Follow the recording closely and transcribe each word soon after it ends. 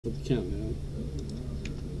But they can't, man.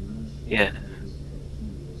 Yeah.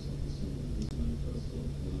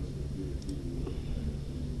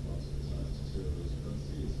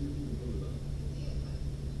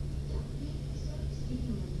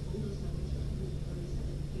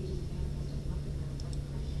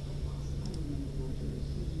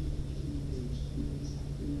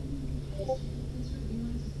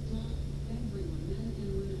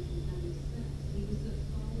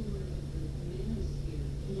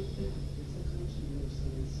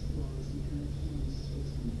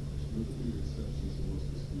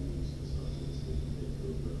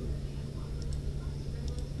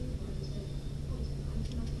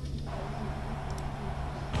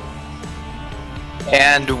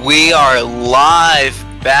 And we are live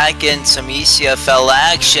back in some ECFL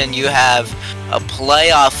action. You have a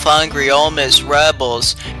playoff hungry Ole Miss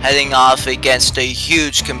Rebels heading off against a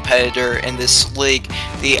huge competitor in this league,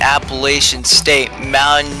 the Appalachian State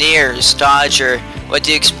Mountaineers. Dodger, what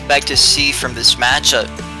do you expect to see from this matchup?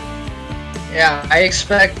 Yeah, I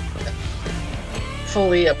expect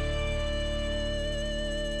fully a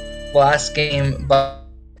last game, but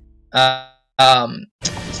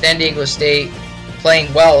San Diego State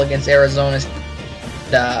playing well against Arizona,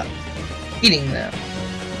 beating them.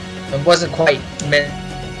 It wasn't quite meant,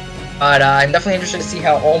 but I'm definitely interested to see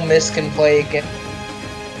how Ole Miss can play against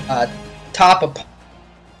top of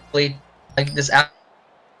like this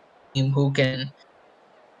team who can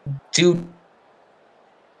do.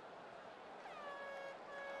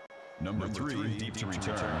 Number 3, deep to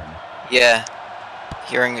return. Yeah,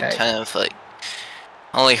 hearing a ton of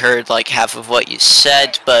only heard like half of what you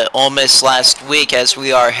said, but Ole Miss last week, as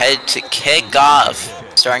we are headed to kick off,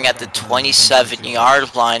 starting at the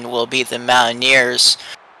 27-yard line, will be the Mountaineers.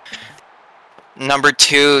 Number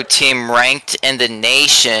 2 team ranked in the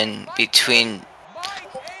nation between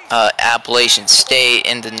Appalachian State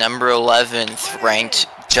and the number 11th ranked,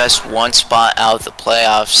 just one spot out of the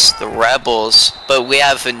playoffs, the Rebels. But we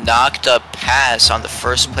have a knocked up pass on the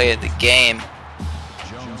first play of the game.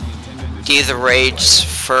 The Rage's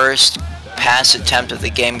first pass attempt of the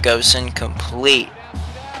game goes incomplete.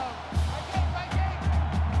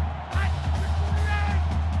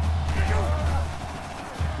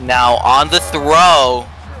 Now on the throw,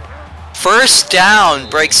 first down,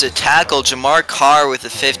 breaks a tackle. Jamar Carr with a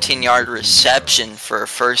 15-yard reception for a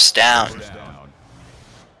first down.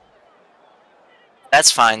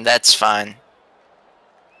 That's fine, that's fine.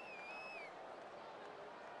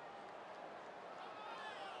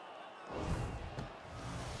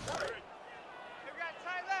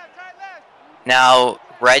 Now,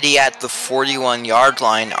 ready at the 41-yard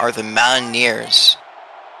line are the Mountaineers.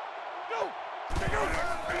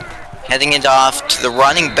 Heading it off to the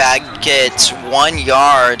running back, gets 1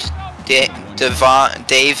 yard.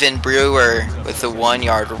 David Brewer with a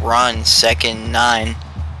 1-yard run, 2nd and 9.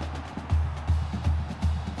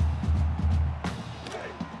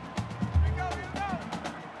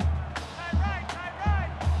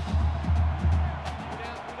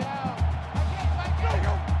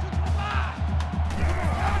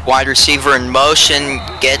 Wide receiver in motion,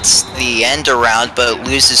 gets the end around, but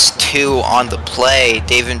loses 2 on the play.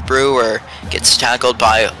 David Brewer gets tackled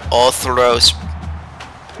by Althros.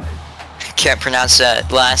 Can't pronounce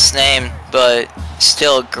that last name, but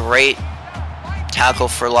still a great tackle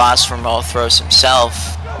for loss from Althros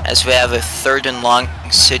himself. As we have a 3rd and long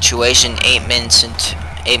situation, 8 minutes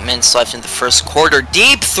left in the first quarter.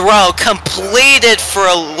 Deep throw completed for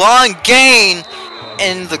a long gain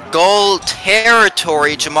in the goal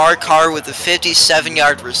territory. Jamar Carr with a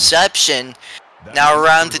 57-yard reception. Now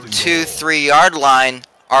around the 2-3 yard line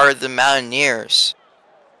are the Mountaineers.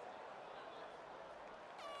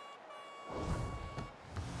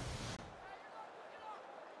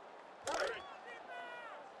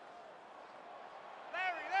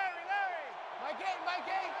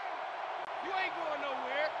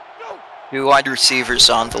 Two wide receivers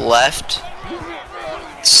on the left.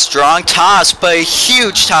 Strong toss, but a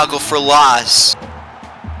huge tackle for loss.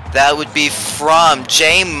 That would be from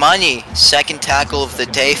Jay Money, 2nd tackle of the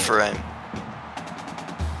day for him.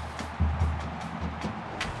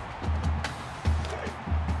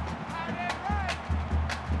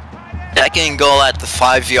 Second and goal at the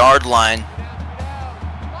 5-yard line.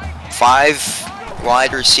 5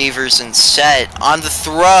 wide receivers in set. On the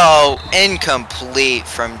throw, incomplete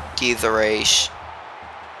from Rage.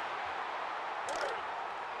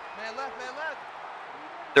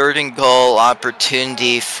 3rd and goal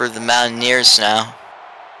opportunity for the Mountaineers now.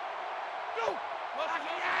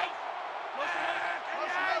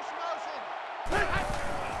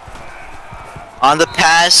 On the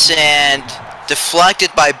pass and deflected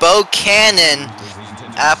by Bo Cannon.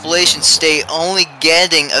 Appalachian State only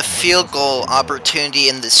getting a field goal opportunity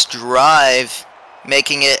in this drive,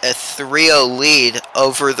 making it a 3-0 lead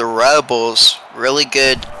over the Rebels. Really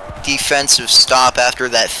good defensive stop after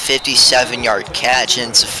that 57-yard catch,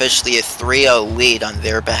 and it's officially a 3-0 lead on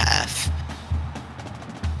their behalf.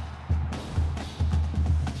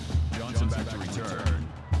 Johnson back to return.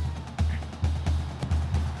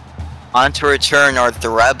 On to return are the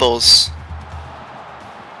Rebels.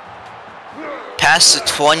 Past the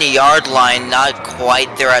 20-yard line, not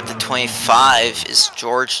quite there at the 25, is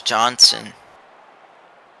George Johnson.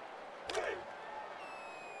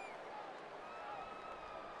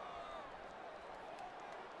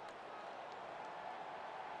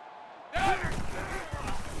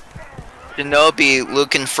 Shinobi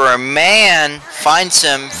looking for a man, finds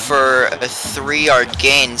him for a 3-yard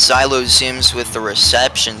gain. Zylo zooms with the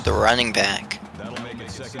reception, the running back. That'll make it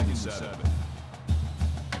 2nd and 7.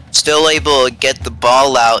 Still able to get the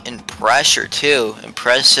ball out in pressure too.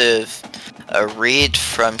 Impressive read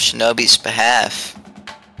from Shinobi's behalf.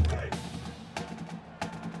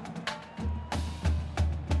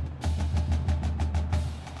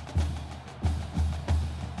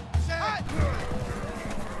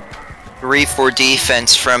 Three for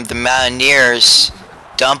defense from the Mountaineers.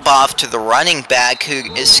 Dump off to the running back,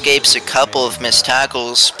 who escapes a couple of missed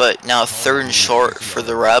tackles, but now 3rd and short for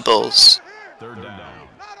the Rebels. 3rd down.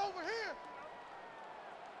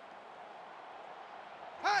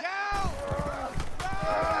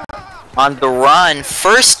 On the run,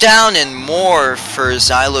 1st down and more for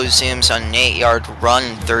Zylo Zooms on an 8-yard run,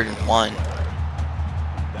 3rd and 1.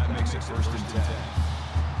 That makes it 1st and 10.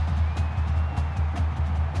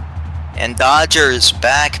 And Dodger is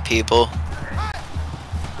back, people.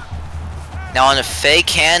 Now on a fake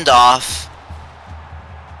handoff,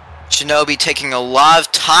 Shinobi taking a lot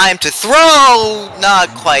of time to throw! Not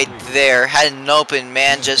quite there. Had an open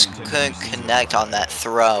man, just couldn't connect on that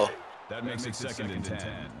throw. That makes it 2nd and 10.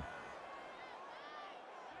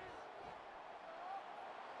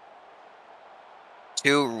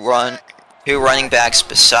 Two running backs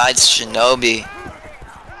besides Shinobi.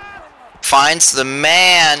 Finds the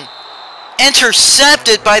man.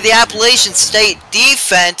 Intercepted by the Appalachian State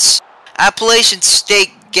defense. Appalachian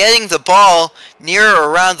State getting the ball near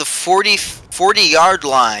around the 40-yard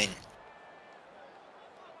line.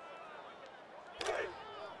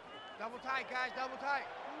 Double tight, guys, double tight.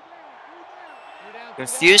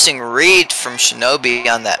 Confusing read from Shinobi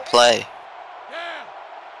on that play.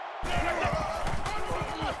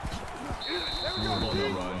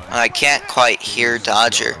 I can't quite hear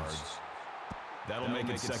Dodger. That'll make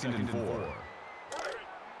it 2nd and 4.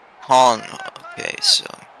 Hold on. Okay, so.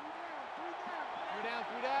 Three down,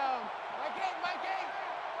 three down. My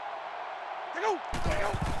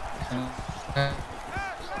game.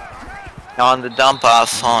 Now on the dump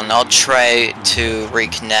off, hold on, I'll try to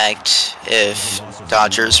reconnect if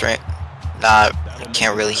Dodger's right. Not, I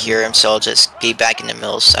can't really hear him, so I'll just be back in the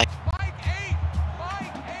middle of a second.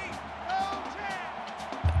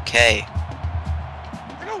 Okay.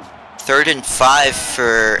 3rd and 5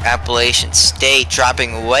 for Appalachian State,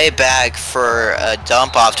 dropping way back for a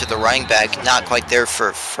dump off to the running back. Not quite there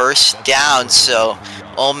for 1st down, so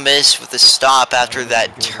Ole Miss with a stop after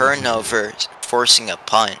that turnover, forcing a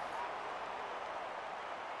punt.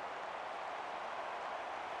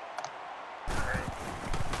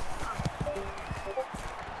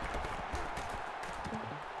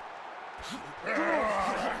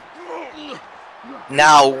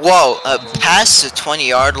 Now, whoa, past the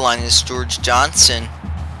 20-yard line is George Johnson.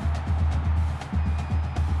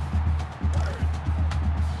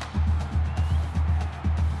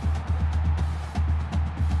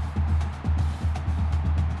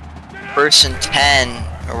 First and 10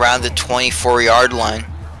 around the 24-yard line.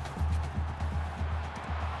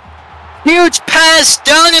 Huge pass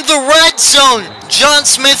down in the red zone. John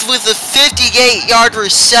Smith with a 58-yard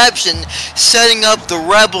reception, setting up the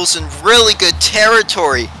Rebels in really good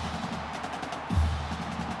territory.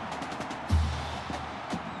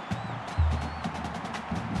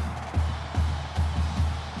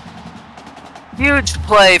 Huge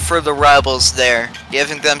play for the Rebels there,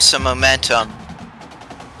 giving them some momentum.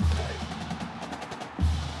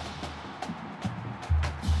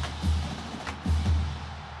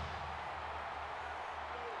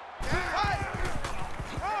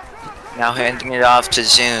 Now handing it off to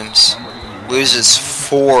Zooms. Loses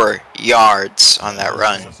 4 yards on that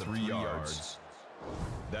run. 3 yards.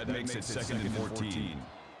 That makes it 2nd and 14.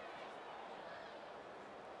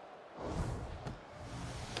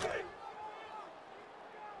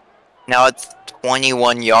 Now at the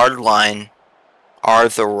 21-yard line are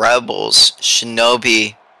the Rebels.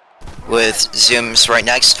 Shinobi with Zooms right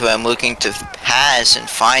next to him, looking to pass and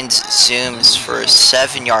finds Zooms for a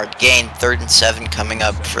 7-yard gain. 3rd and 7 coming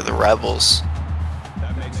up for the Rebels.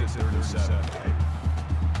 That makes it 3rd and 7.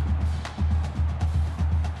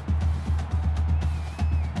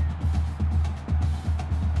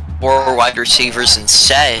 Four wide receivers in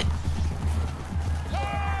set.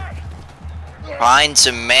 Finds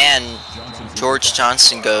a man. George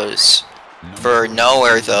Johnson goes for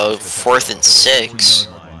nowhere though. 4th and 6.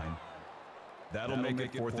 That'll make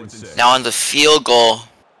it 4th and 6. Now on the field goal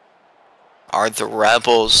are the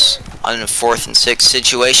Rebels. On the 4th and 6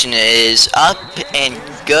 situation, it is up and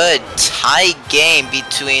good. Tie game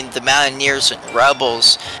between the Mountaineers and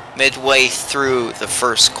Rebels midway through the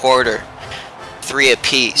first quarter. 3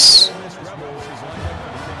 apiece.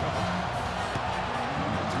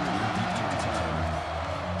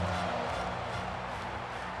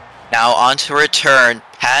 Now on to return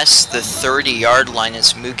past the 30-yard line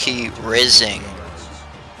is Mookie Rising.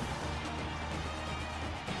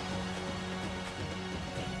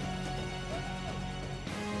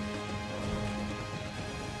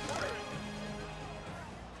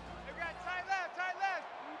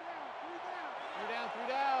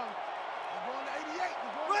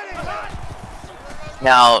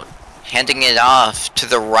 Now, handing it off to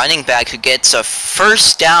the running back who gets a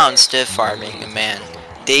first down, stiff-arming a man.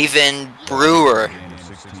 David Brewer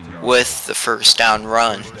with the first down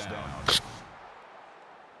run.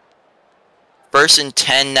 1st and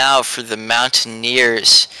 10 now for the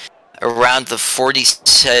Mountaineers around the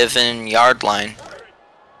 47-yard line.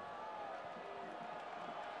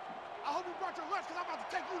 I hope you brought your lunch because I'm about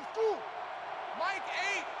to take you to school. Mike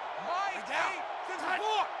 8. Mike 8. 6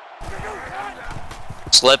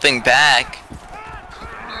 4. Slipping back.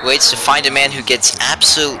 Waits to find a man who gets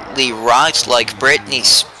absolutely rocked like Britney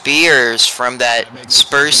Spears from that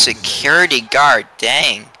Spurs security guard.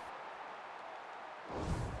 Dang.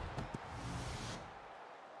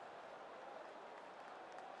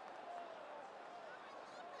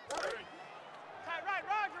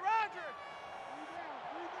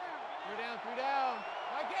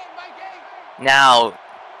 Now,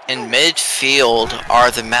 in midfield are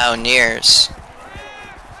the Mountaineers.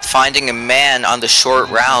 Finding a man on the short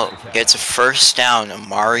route gets a first down,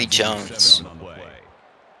 Amari Jones.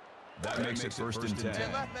 That makes it 1st and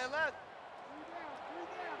 10. Man left.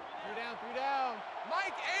 3 down.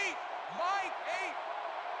 Mike 8. Mike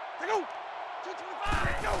 8. Go.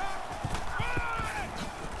 225.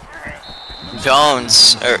 Go.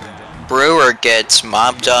 Jones, Brewer gets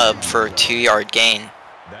mopped up for a 2-yard gain.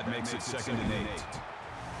 That makes it 2nd and 8.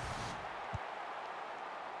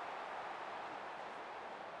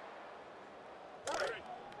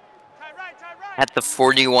 At the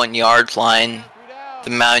 41-yard line, the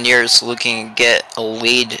Mountaineers looking to get a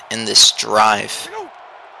lead in this drive.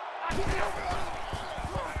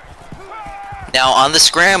 Now on the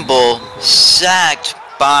scramble, sacked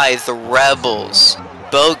by the Rebels.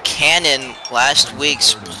 Bo Cannon, last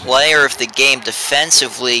week's player of the game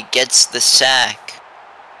defensively, gets the sack.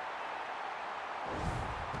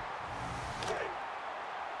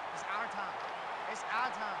 It's our time. It's our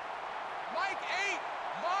time. Mike 8.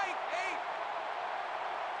 Mike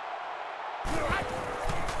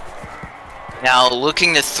 8. Now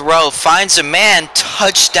looking to throw, finds a man,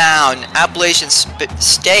 touchdown. Appalachian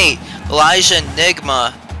State, Elijah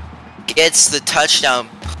Nigma gets the touchdown,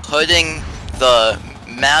 putting the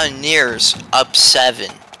Mountaineers up 7.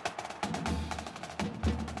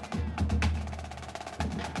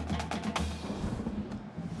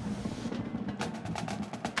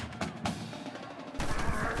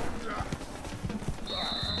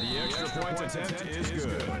 The extra point attempt is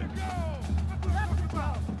good.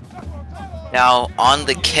 Now on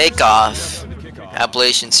the kickoff,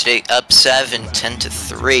 Appalachian State up 7,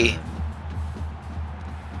 10-3.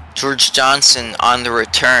 George Johnson on the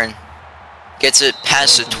return. Gets it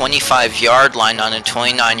past the 25-yard line on a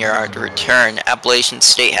 29-yard return. Appalachian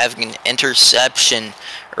State having an interception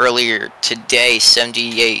earlier today,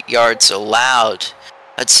 78 yards allowed.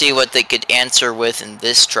 Let's see what they could answer with in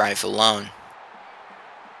this drive alone.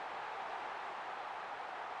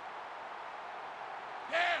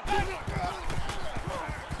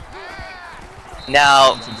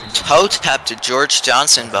 Now, toe tap to George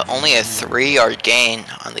Johnson, but only a 3-yard gain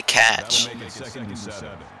on the catch. That'll make it 2nd and 7.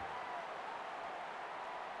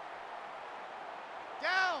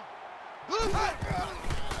 Down.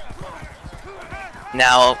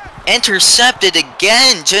 Now, intercepted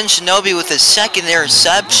again. Jen Shinobi with a second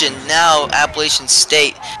interception. Now, Appalachian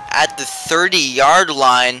State at the 30-yard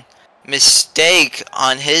line. Mistake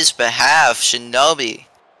on his behalf, Shinobi.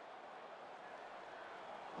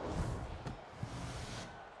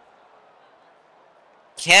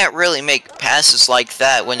 can't really make passes like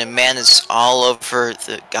that when a man is all over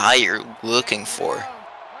the guy you're looking for.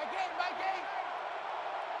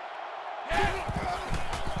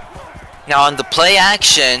 Now on the play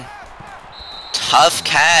action, tough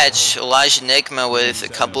catch, Elijah Nigma with a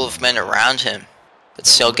couple of men around him, but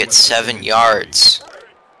still gets 7 yards.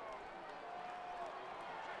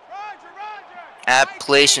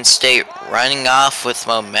 Appalachian State running off with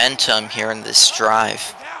momentum here in this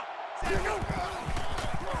drive.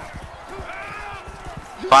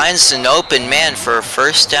 Finds an open man for a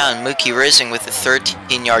first down. Mookie Rising with a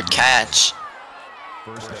 13-yard catch.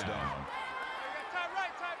 First down.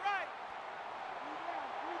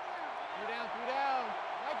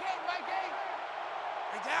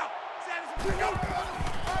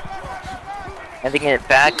 Handing it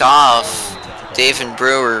back off, David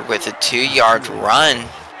Brewer with a 2-yard run.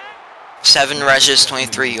 7 rushes,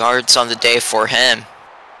 23 yards on the day for him.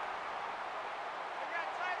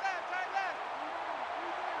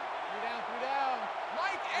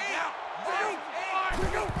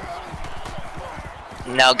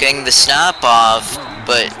 Now getting the snap off,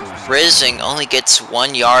 but Rising only gets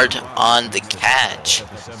 1 yard on the catch.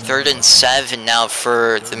 3rd and 7 now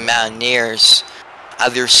for the Mountaineers.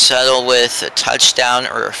 Either settle with a touchdown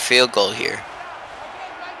or a field goal here.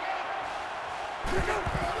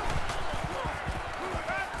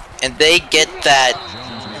 And they get that.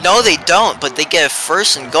 No, they don't, but they get a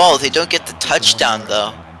 1st and goal. They don't get the touchdown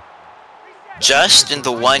though. Just in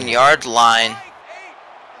the 1 yard line.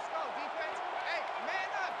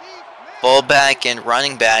 Fullback and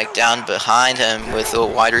running back down behind him with a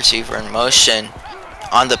wide receiver in motion.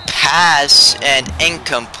 On the pass and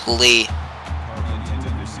incomplete.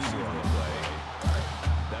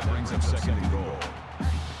 That brings up 2nd and goal.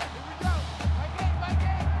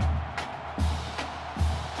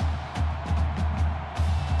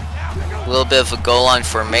 A little bit of a goal line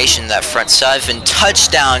formation, that front 7.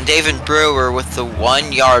 Touchdown, David Brewer with the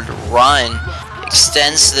 1 yard run.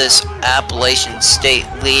 Extends this Appalachian State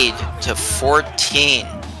lead to 14.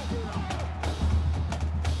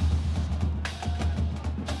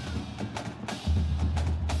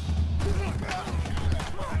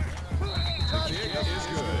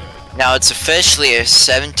 Now it's officially a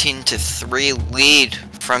 17-3 lead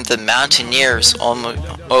from the Mountaineers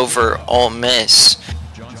over Ole Miss.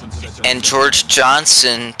 And George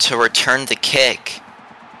Johnson to return the kick.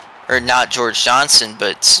 Or not George Johnson,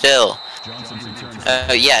 but still.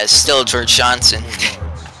 Yeah, it's still George Johnson.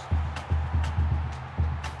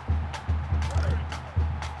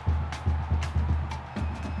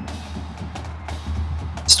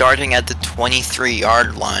 Starting at the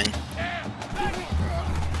 23-yard line.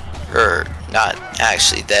 Or not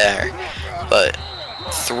actually there, but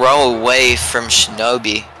throw away from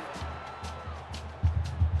Shinobi.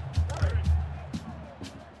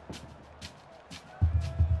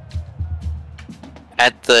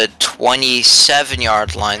 At the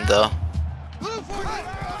 27-yard line though.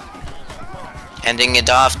 Handing it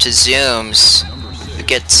off to Zooms, who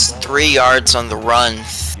gets 3 yards on the run.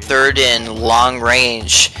 3rd and long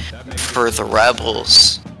range for the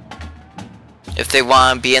Rebels. If they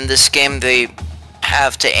want to be in this game, they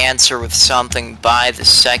have to answer with something by the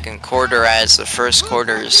 2nd quarter, as the 1st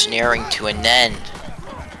quarter is nearing to an end.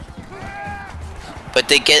 But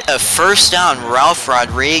they get a first down. Ralph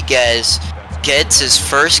Rodriguez gets his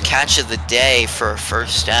first catch of the day for a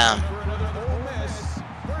first down.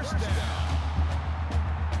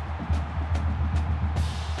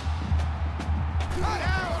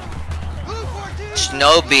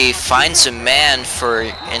 Shinobi finds a man for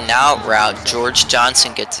an out route. George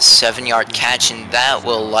Johnson gets a 7-yard catch, and that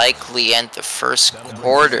will likely end the 1st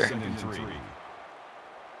quarter.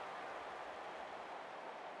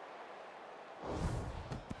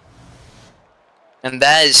 And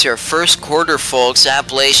that is your 1st quarter, folks.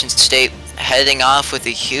 Appalachian State heading off with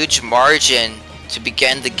a huge margin to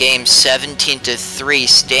begin the game, 17-3.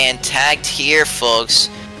 Stay intact here, folks.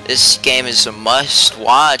 This game is a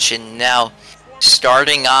must-watch, and now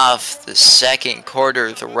starting off the 2nd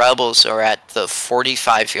quarter, the Rebels are at the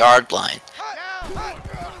 45-yard line.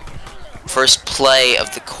 First play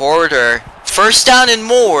of the quarter. First down and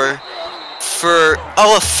more for,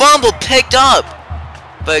 a fumble picked up.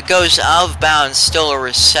 But it goes out of bounds. Still a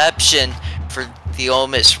reception for the Ole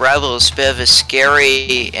Miss Rebels. Bit of a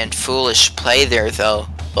scary and foolish play there though,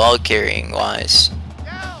 ball carrying wise.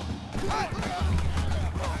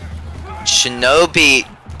 Shinobi,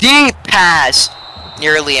 deep pass,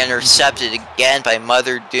 nearly intercepted again by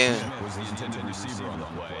Mother Dune. Was the intended receiver on the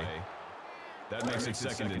play. That makes it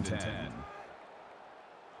 2nd and 10.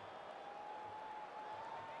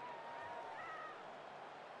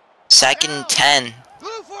 Second and 10.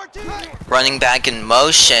 running back in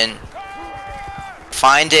motion,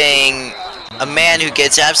 finding a man who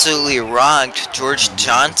gets absolutely rocked. George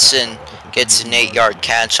Johnson gets an 8-yard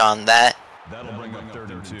catch on that. That'll bring up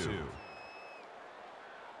 32.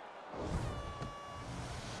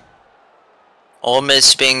 Ole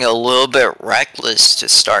Miss being a little bit reckless to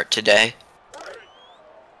start today.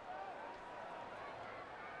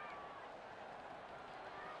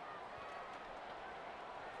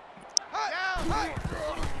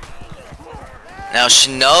 Now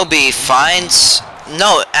Shinobi finds,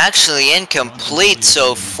 no, actually incomplete,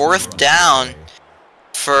 so 4th down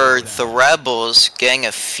for the Rebels, getting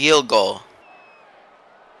a field goal.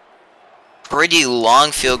 Pretty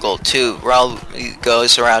long field goal too. Probably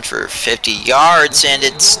goes around for 50 yards, and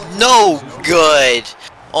it's no good.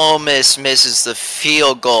 Ole Miss misses the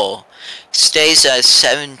field goal. Stays at a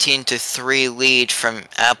 17-3 lead from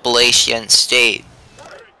Appalachian State.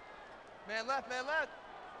 Man left, man left.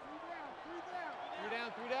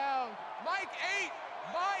 3 down. Mike 8.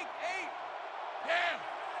 Yeah.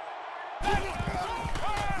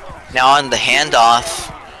 Now on the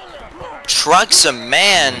handoff, trucks a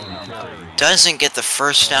man. Doesn't get the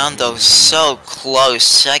first down though, so close,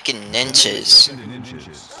 2nd inches. Double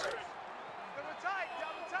tight.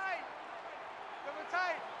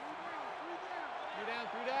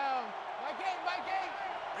 3 down. Mike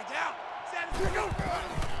 8. 3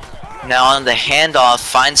 down. Now on the handoff,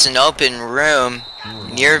 finds an open room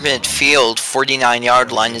near midfield,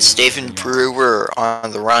 49-yard line, is David Brewer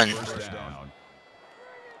on the run. No gain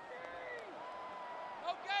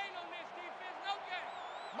on this defense, no gain.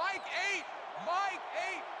 Mike 8.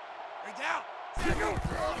 3 down.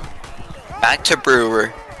 Back to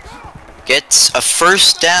Brewer. Gets a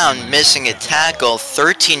first down, missing a tackle,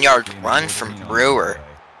 13-yard run from Brewer.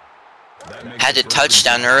 Had a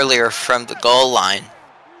touchdown earlier from the goal line.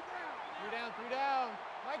 3 down.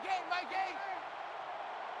 Mike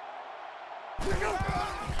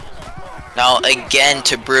 8. Now again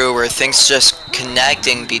to Brewer, things just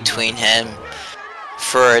connecting between him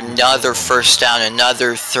for another first down,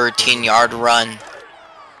 another 13-yard run.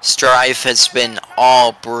 Strife has been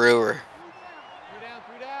all Brewer.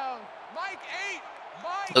 3 down. Mike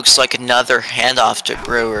 8. Looks like another handoff to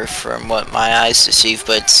Brewer from what my eyes deceive,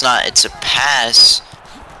 but it's not, it's a pass.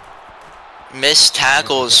 Missed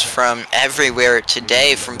tackles from everywhere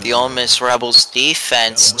today from the Ole Miss Rebels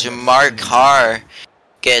defense. Jamar Carr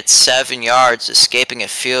gets 7 yards, escaping a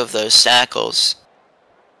few of those tackles.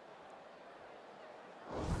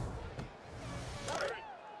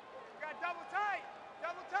 Got double tight.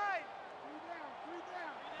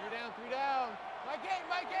 3 down.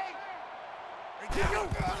 Mike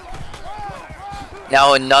 8.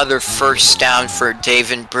 Now another first down for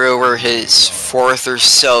David Brewer, his 4th or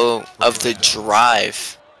so of the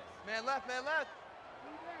drive. Man left. 3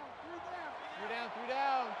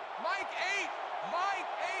 down. Mike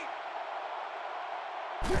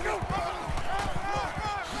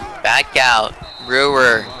 8. Back out.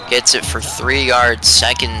 Brewer gets it for 3 yards,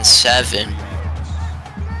 2nd and 7.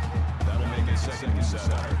 That'll make it 2nd and 7.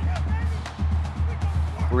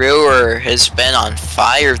 Brewer has been on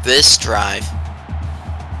fire this drive.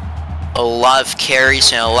 A lot of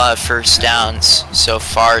carries and a lot of first downs so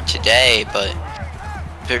far today, but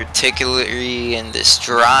particularly in this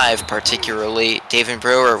drive, David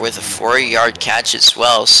Brewer with a 4-yard catch as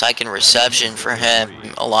well. 2nd reception for him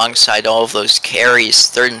alongside all of those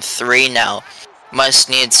carries. 3rd and 3 now. Must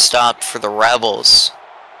need stop for the Rebels.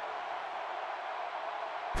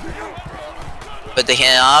 But the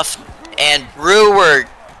handoff, and Brewer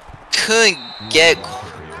couldn't get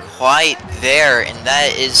quite there, and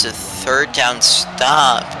that is a 3rd down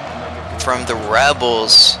stop from the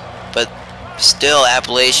Rebels, but still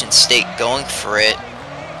Appalachian State going for it.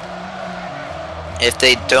 If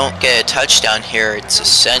they don't get a touchdown here, it's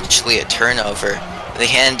essentially a turnover. The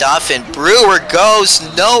handoff and Brewer goes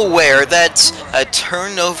nowhere. That's a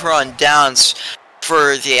turnover on downs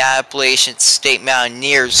for the Appalachian State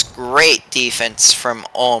Mountaineers. Great defense from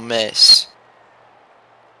Ole Miss.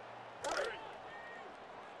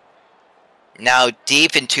 Now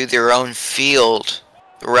deep into their own field,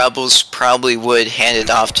 the Rebels probably would hand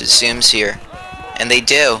it off to Zooms here. And they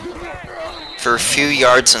do. For a few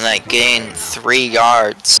yards on that gain, 3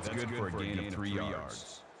 yards. That's good for a gain of 3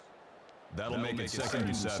 yards. That'll make it 2nd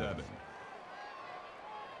and 7.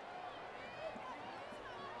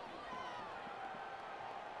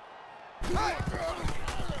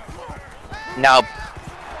 Now,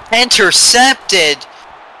 intercepted.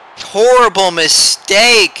 Horrible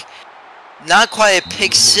mistake. Not quite a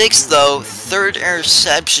pick 6 though. 3rd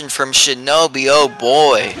interception from Shinobi. Oh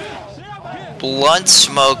boy. Blunt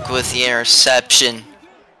smoke with the interception.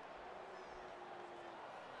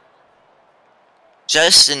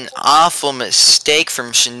 Just an awful mistake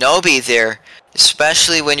from Shinobi there,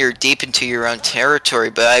 especially when you're deep into your own territory,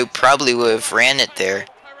 but I probably would have ran it there.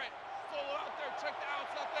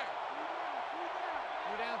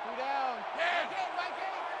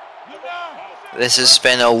 This has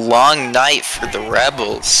been a long night for the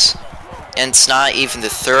Rebels. And it's not even the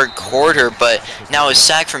third quarter, but now a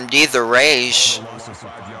sack from D. The Rage.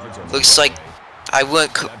 Looks like I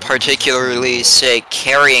wouldn't particularly say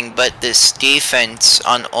carrying, but this defense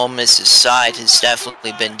on Ole Miss's side has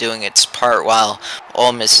definitely been doing its part, while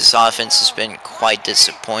Ole Miss's offense has been quite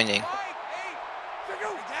disappointing.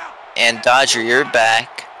 And Dodger, you're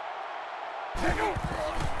back.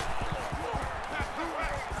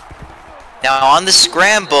 Now on the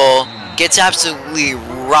scramble, gets absolutely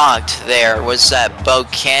rocked there. Was that Bo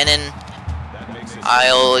Cannon?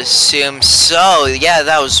 I'll assume so. Yeah,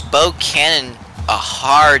 that was Bo Cannon, a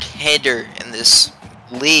hard hitter in this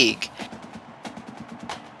league.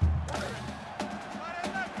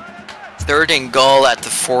 3rd and goal at the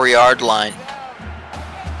 4-yard line.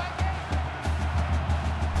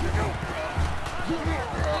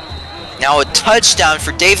 Now a touchdown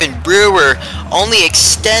for David Brewer, only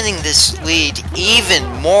extending this lead even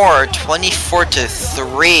more,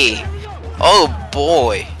 24-3. Oh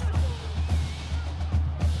boy.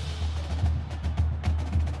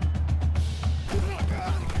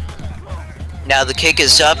 Now the kick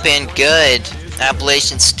is up and good.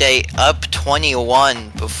 Appalachian State up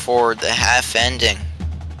 21 before the half ending,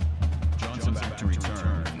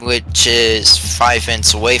 which is 5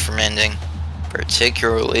 minutes away from ending,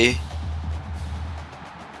 particularly.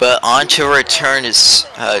 But on to return is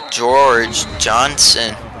George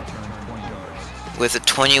Johnson with a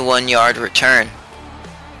 21-yard return.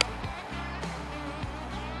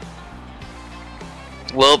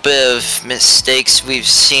 A little bit of mistakes we've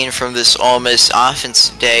seen from this Ole Miss offense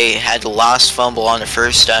today. Had a lost fumble on the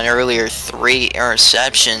first down earlier, 3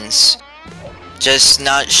 interceptions. Just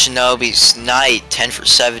not Shinobi's night. 10 for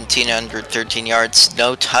 17, 113 yards.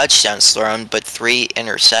 No touchdowns thrown, but 3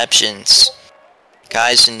 interceptions.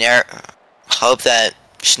 Guys in there, hope that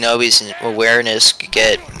Shinobi's awareness could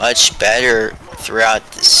get much better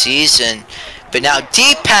throughout the season. But now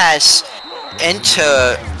deep pass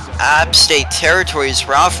into App State territories.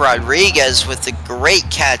 Ralph Rodriguez with a great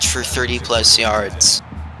catch for 30+ yards.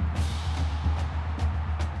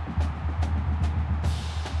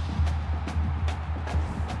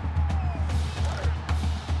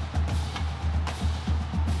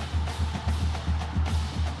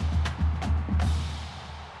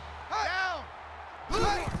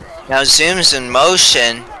 Now Zooms in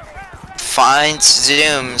motion, finds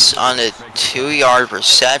Zooms on a 2-yard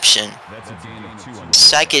reception.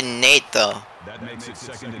 2nd and 8 though.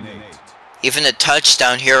 Even a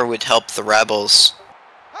touchdown here would help the Rebels.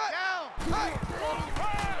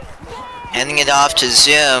 Handing it off to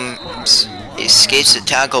Zooms, he escapes the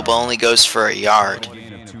tackle but only goes for a yard.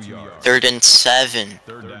 3rd and 7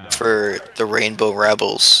 for the Rainbow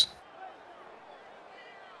Rebels.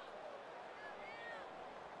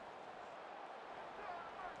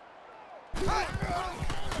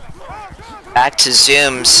 Back to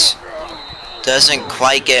Zooms. Doesn't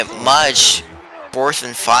quite get much. 4th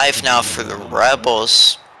and 5 now for the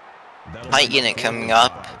Rebels. Punt unit coming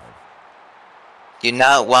up. Do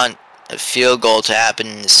not want a field goal to happen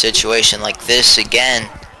in a situation like this again.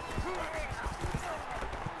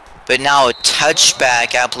 But now a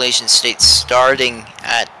touchback. Appalachian State starting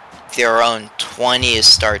at their own 20 to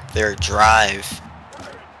start their drive.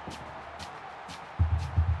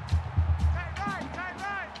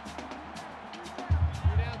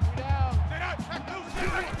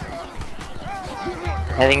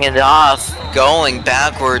 Heading it off, going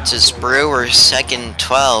backwards is Brewer, 2nd and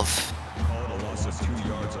 12.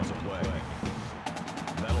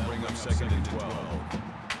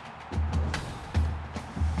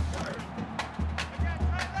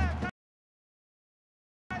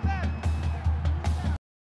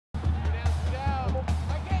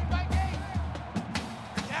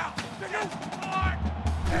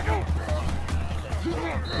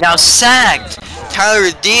 Now sacked!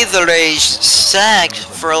 Tyler D. The Rage sacked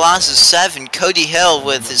for a loss of 7. Cody Hill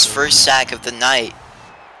with his first sack of the night.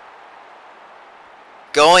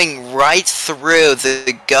 Going right through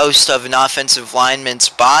the ghost of an offensive lineman's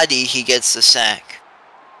body, he gets the sack.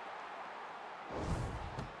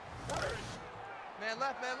 Man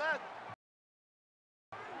left, man left.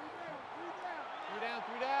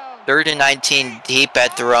 3rd and 19 deep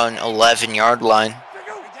at their own 11-yard line.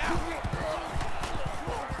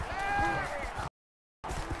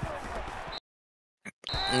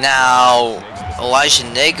 Now, Elijah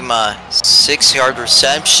Nigma, 6-yard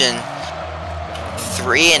reception,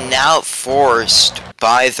 3 and out forced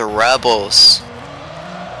by the Rebels.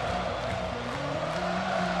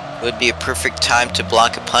 Would be a perfect time to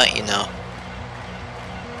block a punt, you know.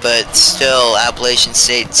 But still, Appalachian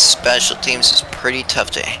State's special teams is pretty tough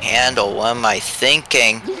to handle. What am I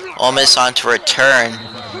thinking? Ole Miss on to return.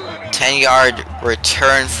 10-yard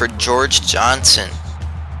return for George Johnson.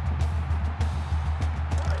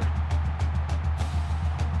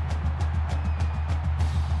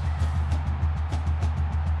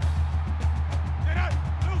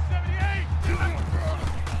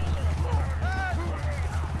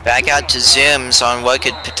 Back out to Zooms on what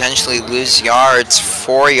could potentially lose yards.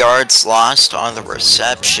 4 yards lost on the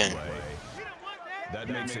reception. That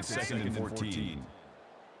makes it 2nd and 14.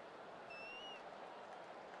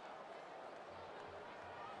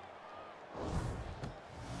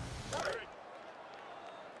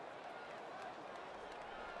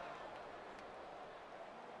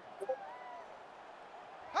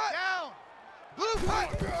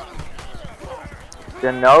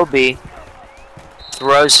 Denobi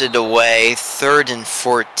throws it away. 3rd and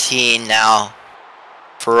 14 now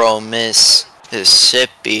for Ole Miss,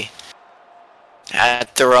 Mississippi.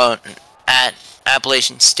 At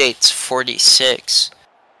Appalachian State's 46.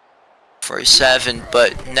 47,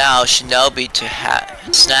 but now Shinobi to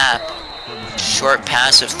snap. Short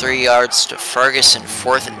pass of 3 yards to Ferguson.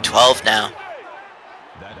 4th and 12 now.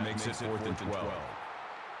 That makes it 4th and 12.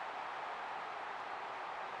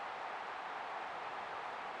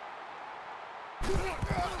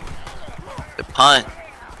 The punt.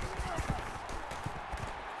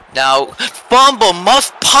 Now, fumble,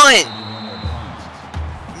 muff punt.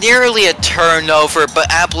 Nearly a turnover,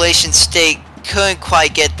 but Appalachian State couldn't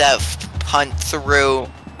quite get that punt through.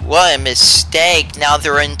 What a mistake. Now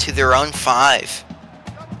they're into their own 5.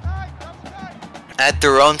 At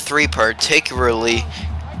their own 3 particularly.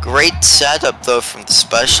 Great setup though from the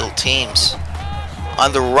special teams.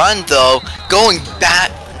 On the run though, going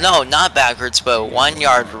back. No, not backwards, but a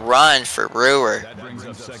 1-yard run for Brewer. That brings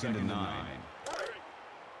up 2nd and 9.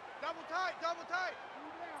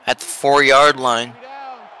 At the 4-yard line.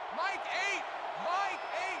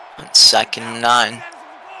 On 2nd and 9.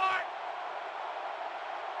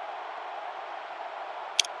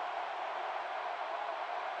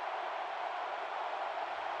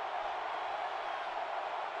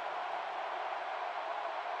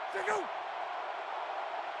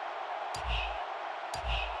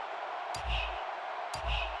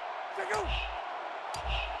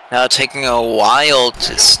 Now taking a while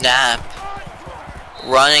to snap.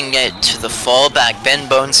 Running it to the fullback. Ben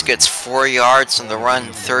Bones gets 4 yards on the run.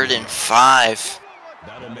 3rd and 5.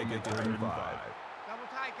 That'll make it 3rd and 5.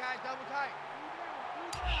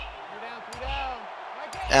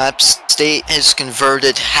 App State has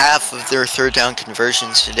converted half of their 3rd down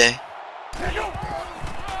conversions today.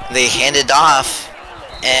 They handed off.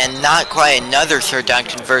 And not quite another 3rd down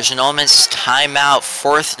conversion. Ole Miss timeout.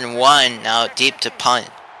 4th and 1. Now deep to punt.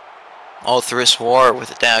 All through his war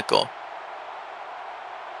with a tackle.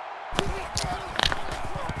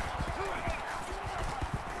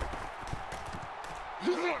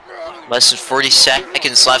 Less than 40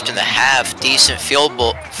 seconds left in the half. Decent field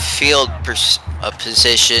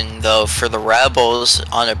position though for the Rebels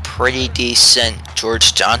on a pretty decent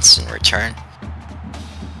George Johnson return.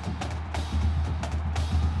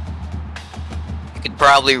 You could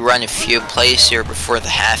probably run a few plays here before the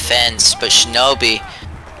half ends, but Shinobi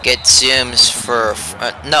gets Zooms for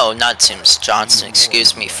no, not Zooms, Johnson,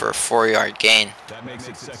 excuse me, for a 4-yard gain. That makes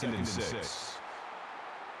it 2nd and 6.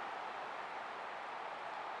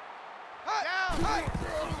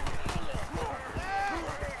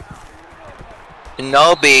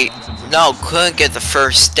 Nobi, couldn't get the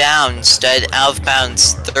 1st down. Instead, out of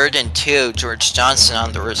bounds, 3rd and 2. George Johnson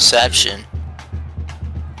on the reception.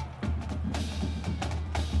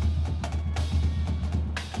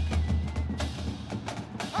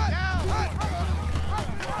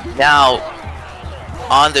 Now,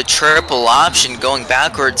 on the triple option, going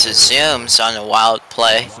backwards is Zooms on a wild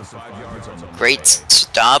play. Great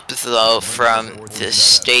stop though from the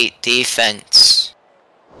State defense.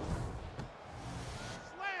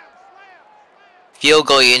 Field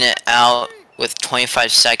goal unit out with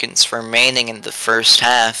 25 seconds remaining in the 1st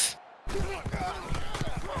half.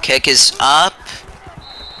 Kick is up,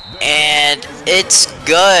 and it's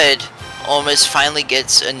good. Ole Miss finally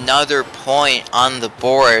gets another point on the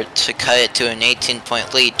board to cut it to an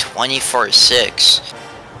 18-point lead, 24-6.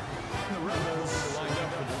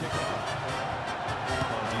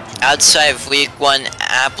 Outside of Week 1,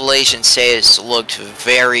 Appalachian State has looked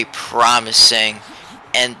very promising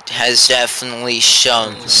and has definitely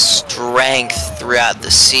shown strength throughout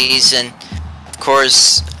the season.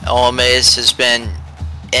 course, Ole Miss has been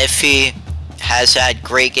iffy, has had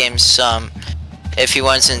great games, some iffy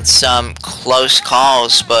ones and some close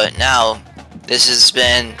calls, but now this has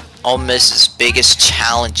been Ole Miss's biggest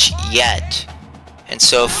challenge yet. And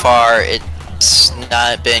so far, it's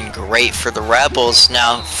not been great for the Rebels.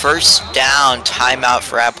 Now, first down, timeout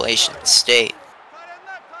for Appalachian State.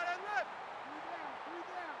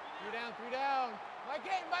 Three down. Mike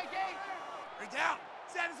 8. Three down.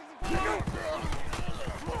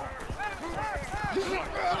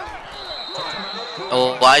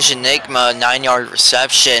 Elijah Nigma, 9-yard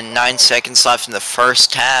reception, 9 seconds left in the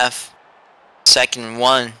first half. 2nd and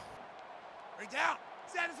 1. Three down.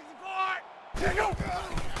 764.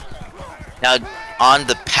 Now, on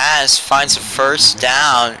the pass, finds a first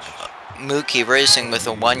down. Mookie Rising with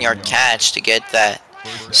a 1-yard catch to get that.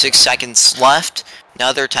 6 seconds left.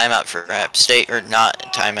 Another timeout for App State, or not a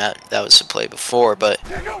timeout, that was the play before, but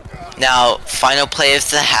now, final play of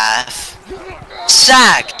the half.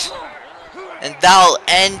 Sacked! And that'll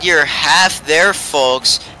end your half there,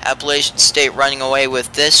 folks. Appalachian State running away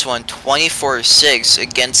with this one, 24-6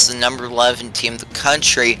 against the number 11 team of the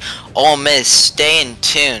country. Ole Miss staying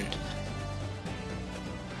tuned.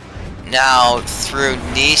 Now, through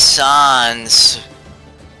Nissan's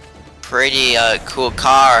pretty cool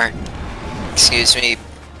car,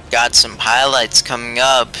 got some highlights coming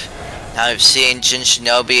up. Now I've seen Jin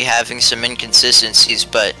Shinobi having some inconsistencies,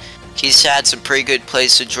 but he's had some pretty good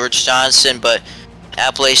plays to George Johnson, but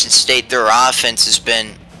Appalachian State, their offense has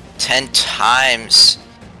been 10 times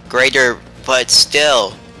greater, but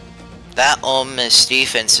still, that Ole Miss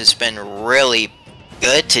defense has been really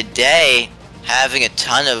good today, having a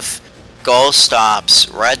ton of goal stops,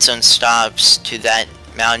 red zone stops to that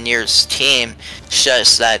Mountaineers team,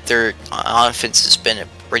 shows that their offense has been a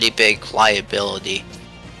pretty big liability.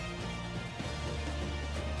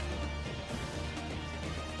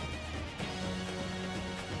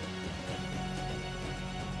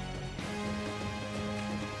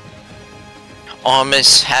 Ole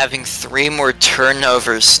Miss having 3 more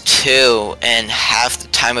turnovers too, and half the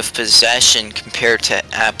time of possession compared to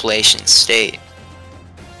Appalachian State.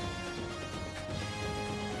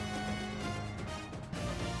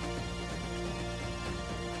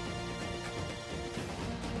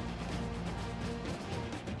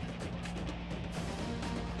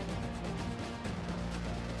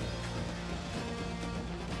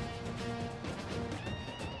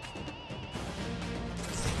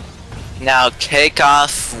 Now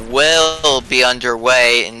kickoff will be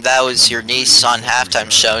underway, and that was your Nissan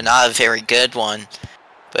halftime show, not a very good one.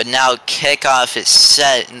 But now kickoff is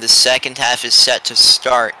set, and the second half is set to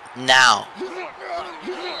start now.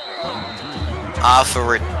 Off a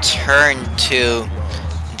return to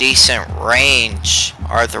decent range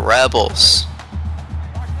are the Rebels.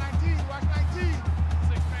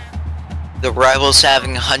 The Rebels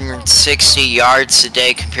having 160 yards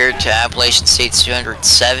today compared to Appalachian State's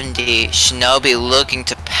 270. Shinobi looking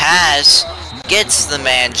to pass, gets the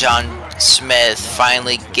man John Smith,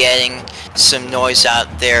 finally getting some noise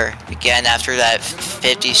out there. Again, after that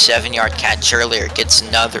 57-yard catch earlier, gets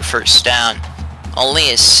another first down. Only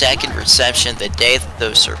his second reception of the day,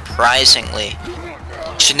 though, surprisingly.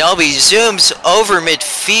 Shinobi zooms over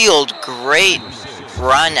midfield, great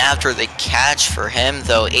run after the catch for him,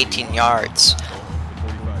 though, 18 yards.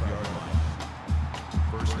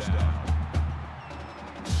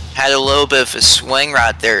 Had a little bit of a swing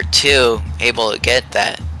route there too, able to get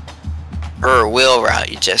that. Or a wheel route,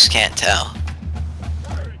 you just can't tell.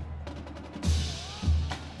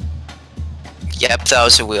 Yep, that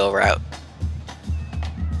was a wheel route.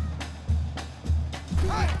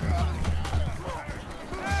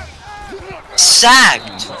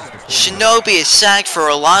 Sacked! Shinobi is sacked for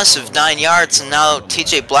a loss of 9 yards, and now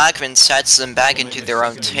TJ Blackman sets them back into their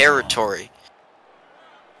own territory.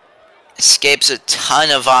 Escapes a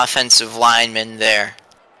ton of offensive linemen there.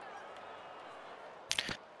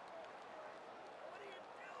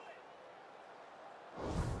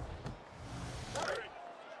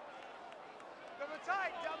 Double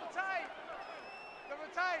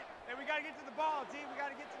tight. And we gotta get to the ball, team. We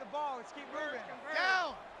gotta get to the ball. Let's keep moving.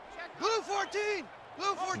 Down. Blue 14.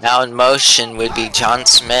 Blue 14. Now in motion would be John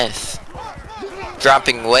Smith.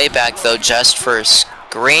 Dropping way back though, just for a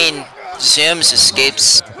screen. Zooms,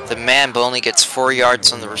 escapes the man, but only gets 4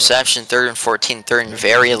 yards on the reception. 3rd and 14, 3rd and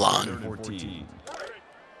very long.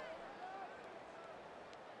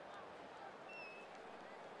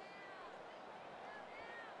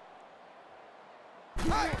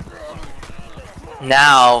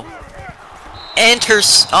 Now,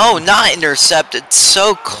 not intercepted,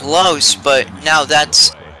 so close, but now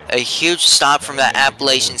that's A huge stop from that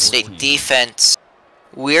Appalachian State defense.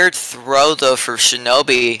 Weird throw though for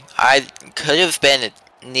Shinobi. I could have been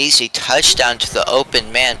an easy touchdown to the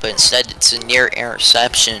open man, but instead it's a near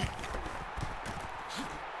interception.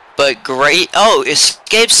 But great, oh,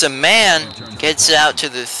 escapes a man, gets it out to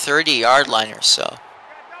the 30-yard line or so.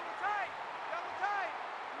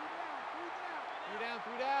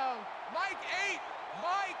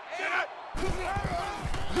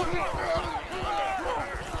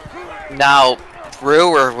 Now,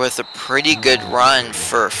 Brewer with a pretty good run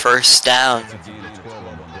for a first down.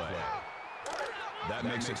 That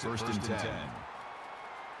makes it 1st and 10.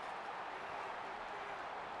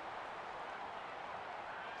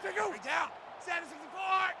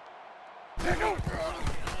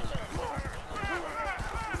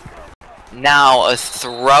 Now a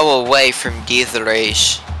throw away from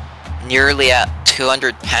Githerish, nearly at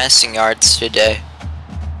 200 passing yards today.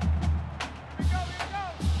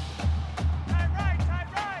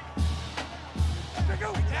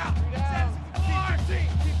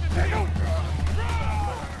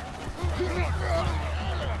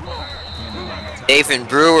 David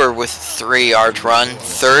Brewer with a 3-yard run,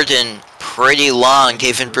 3rd and pretty long.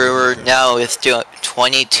 David Brewer now with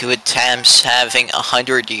 22 attempts, having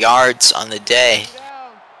 100 yards on the day.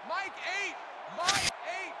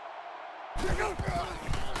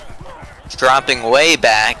 Dropping way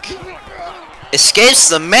back. Escapes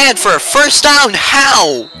the man for a first down.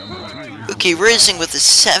 How? Mookie Rising with a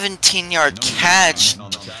 17-yard catch.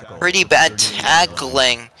 Pretty bad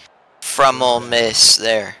tackling from Ole Miss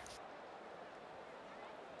there.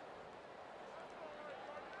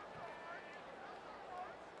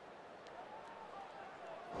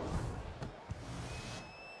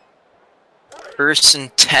 First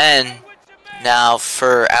and 10 now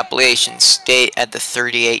for Appalachian State at the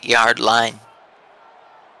 38-yard line.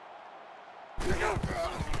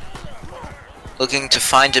 Looking to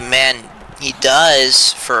find a man. He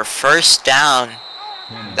does for a first down.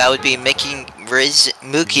 That would be Mookie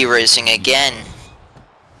Rising again.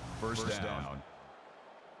 First down.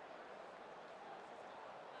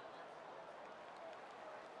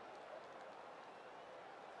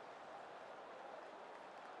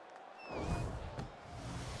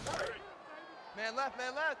 Man left,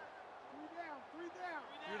 man left.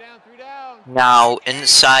 3 down. Now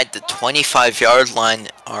inside the 25-yard line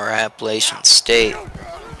are Appalachian State.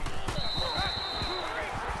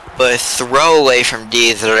 But a throwaway from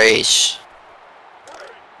Githerish. Tight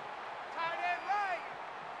end right.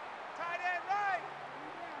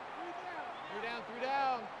 3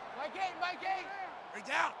 down. Mike 8. 3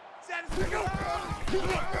 down.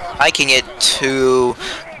 Hiking it to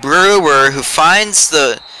Brewer, who finds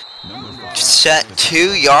the set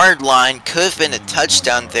 2-yard line. Could have been a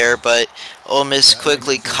touchdown there, but Ole Miss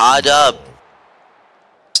quickly caught up.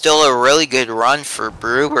 Still a really good run for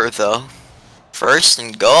Brewer though. 1st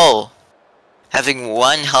and goal. Having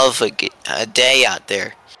one hell of a day out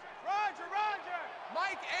there. Roger.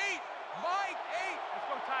 Mike 8. Let's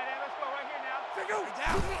go tight end. Let's go right here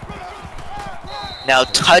now. Now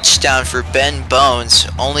touchdown for Ben Bones,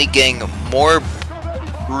 only getting more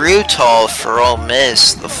brutal for Ole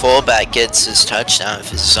Miss. The fullback gets his touchdown of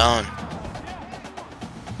his own.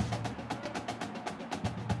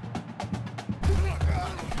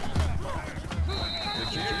 The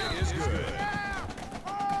kick is good.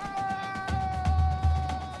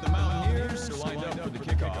 The Mountaineers are lined up for the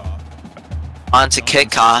kickoff. On to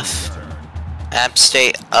kickoff. App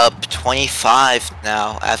State up 25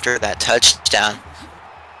 now after that touchdown.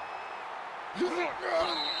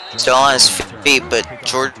 Still on his feet, but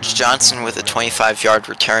George Johnson with a 25-yard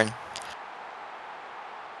return.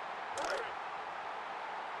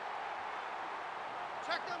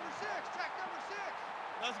 Check number 6.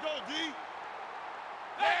 Let's go, D.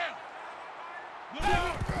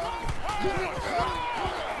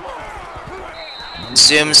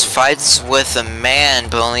 Zooms fights with a man,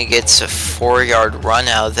 but only gets a 4-yard run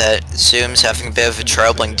out. That Zooms having a bit of a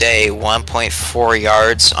troubling day. 1.4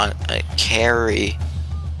 yards on a carry.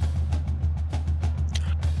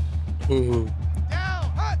 Down.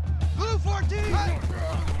 Blue 14.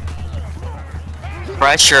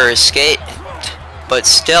 Pressure escape, but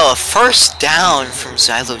still a first down from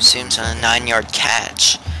Xylo Zooms on a 9-yard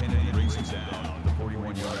catch.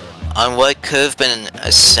 On what could have been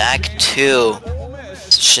a sack 2,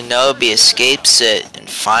 Shinobi escapes it and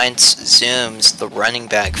finds Zooms, the running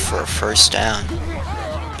back, for a first down.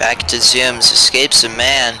 Back to Zooms, escapes a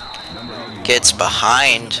man, gets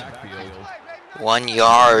behind 1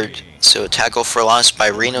 yard, so a tackle for loss by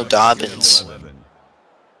Reno Dobbins.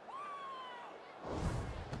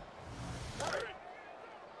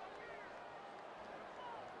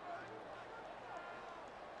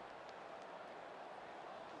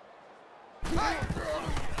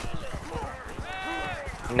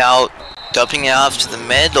 Now, dumping it off to the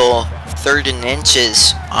middle, 3rd and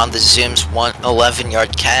inches on the Zoom's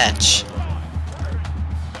 11-yard catch.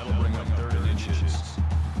 That'll bring up 3rd and inches.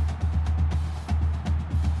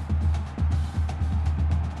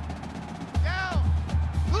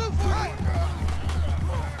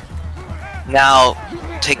 Now,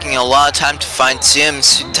 taking a lot of time to find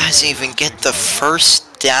Zooms, who doesn't even get the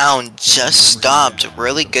first down, just stopped. A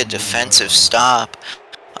really good defensive stop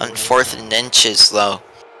on 4th and inches, though.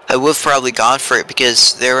 I would have probably gone for it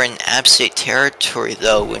because they're in App State territory,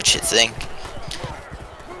 though, wouldn't you think?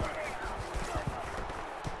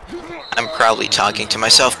 I'm probably talking to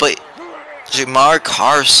myself, but Jamar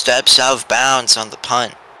Carr steps out of bounds on the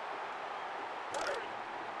punt.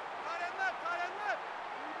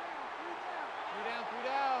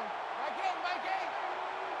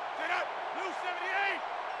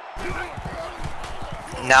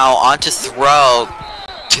 Now on to throw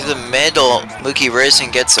to the middle. Mookie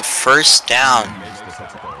Risen gets a first down.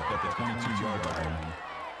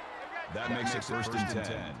 That makes it 1st and 10.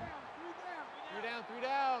 3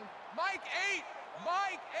 down. Mike 8.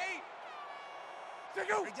 Mike 8.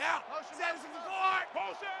 Go. Down.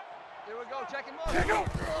 Motion. Here we go. Check him up. Check the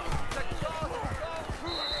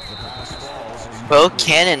ball. Bo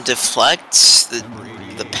Cannon deflects the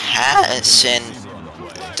pass and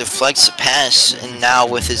deflects the pass, and now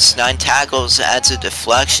with his 9 tackles adds a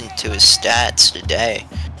deflection to his stats today.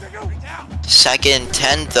 2nd and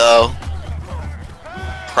 10 though.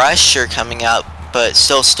 Pressure coming up, but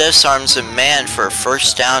still stiff arms a man for a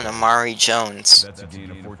first down. Amari Jones. That's a gain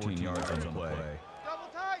of 14 yards on the play.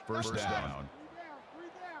 1st down.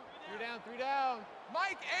 3 down.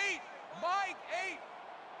 Mike 8. Mike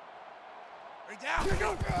 8. 3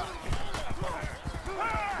 down.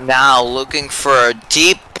 Now looking for a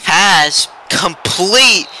deep pass,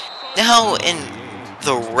 complete. Now in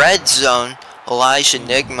the red zone, Elijah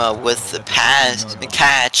Nigma with the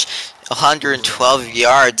catch, 112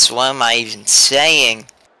 yards. What am I even saying?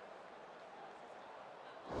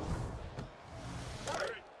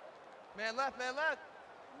 Man left. 3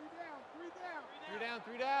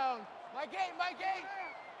 down. Mike 8.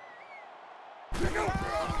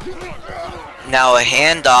 Now a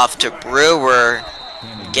handoff to Brewer,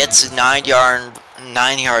 gets a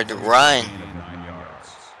 9-yard run.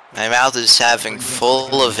 My mouth is having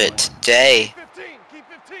full of it today.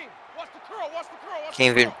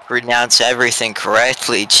 Can't even pronounce everything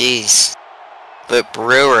correctly, jeez. But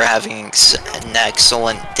Brewer having an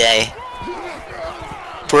excellent day.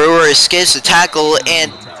 Brewer escapes the tackle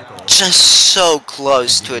and just so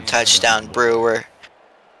close to a touchdown. Brewer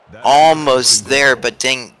almost there but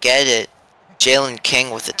didn't get it. Jalen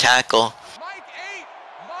King with the tackle.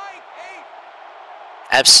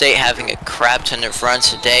 App State having a crap ton of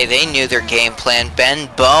runs today. They knew their game plan. Ben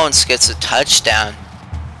Bones gets a touchdown.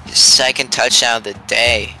 His 2nd touchdown of the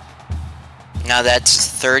day. Now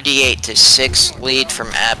that's 38-6 lead from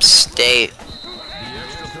App State.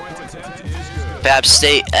 If App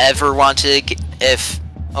State ever wanted to if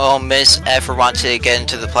Ole Miss ever wanted to get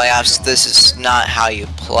into the playoffs, this is not how you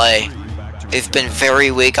play. They've been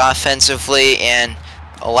very weak offensively, and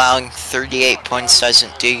allowing 38 points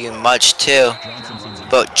doesn't do you much too.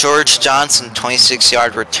 But George Johnson,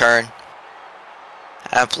 26-yard return.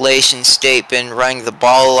 Appalachian State been running the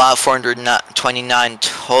ball a lot, 429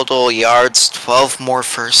 total yards, 12 more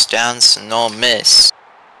first downs than Ole Miss.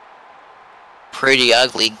 Pretty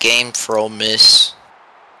ugly game for Ole Miss.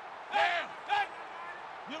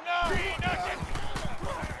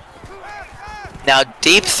 Now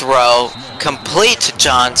deep throw, complete to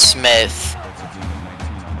John Smith.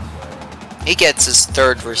 He gets his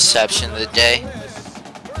 3rd reception of the day.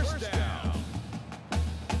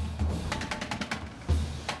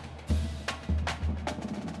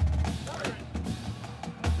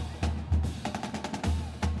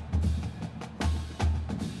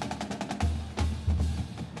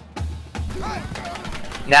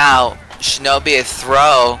 Now, Shinobi a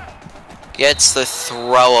throw, gets the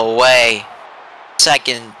throw away.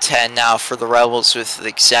 2nd and 10 now for the Rebels with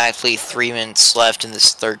exactly 3 minutes left in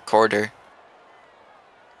this 3rd quarter.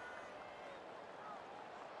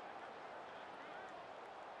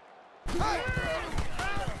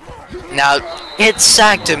 Now, gets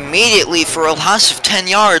sacked immediately for a loss of 10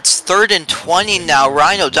 yards. 3rd and 20 now.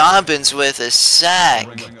 Rhino Dobbins with a sack.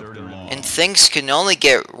 And things can only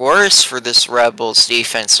get worse for this Rebels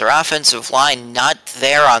defense. Their offensive line not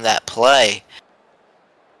there on that play.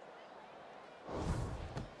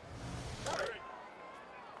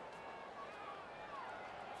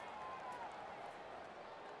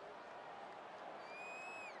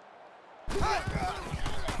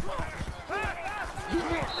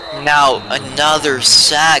 Now another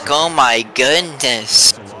sack. Oh my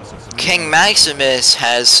goodness. King Maximus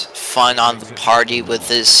has fun on the party with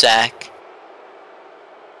his sack.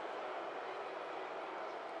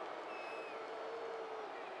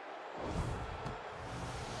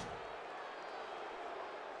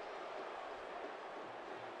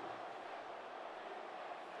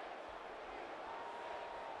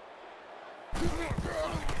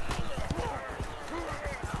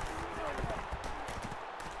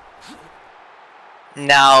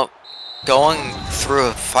 Now, going through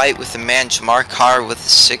a fight with the man Jamar Carr with a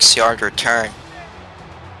 6-yard return.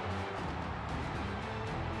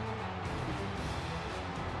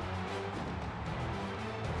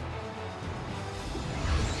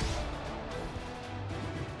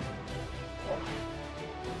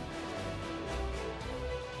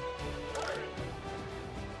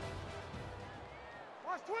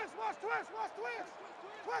 Watch twist, watch twist, watch twist!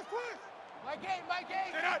 Twist, twist! My game, my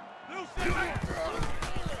game!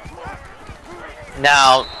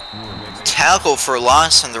 Now, tackle for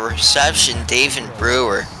loss on the reception, David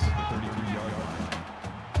Brewer.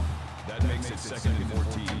 That makes it 2nd and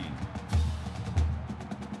 14.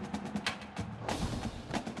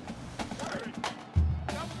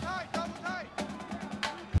 Double tight, double tight!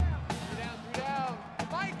 3 down.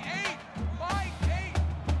 Mike 8! Mike 8!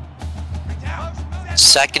 3 down.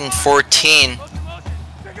 2nd 14.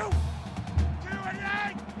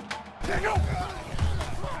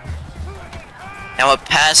 Now a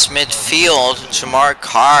pass midfield, Jamar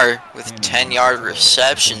Carr with a 10-yard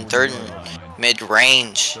reception, 3rd and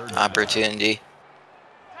mid-range opportunity.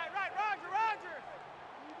 Tight right, Roger, Roger!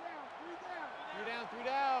 3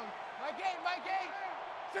 down. My game, my game!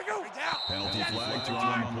 3 down. Penalty flag to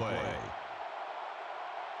on play.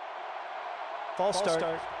 False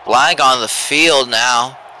start. Flag on the field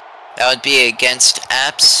now. That would be against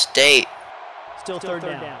App State. Still third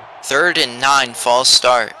down. 3rd and 9, false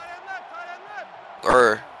start. Tight end left, tight end left!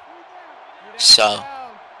 Or so.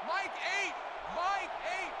 Mike 8! Mike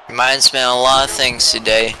 8! Reminds me of a lot of things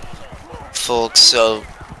today, folks. So,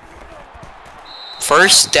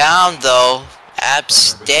 first down though, App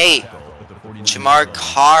State. Jamar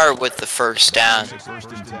Carr with the first down.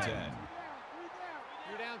 1st and 10.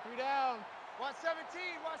 3 down. Watch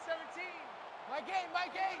 17, watch 17! My game, my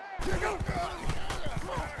game!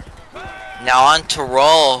 Now on to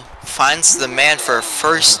roll. Finds the man for a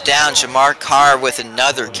first down. Jamar Carr with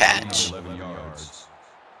another catch. 11 yards.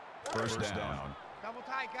 First down. Double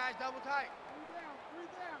tight, guys, double tight!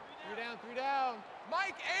 3 down.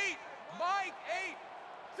 Mike 8! Mike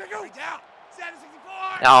 8! 3 down.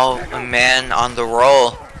 764! Now a man on the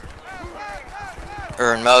roll.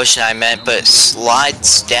 Or in motion I meant, but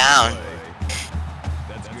slides down.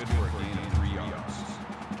 That's good for a gain of 3 yards.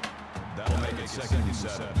 That'll make it 2nd and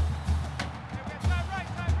 7. Tight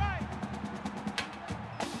right!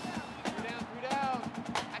 3 down.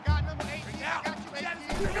 I got number 18. I got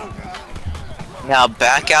you, 18. Now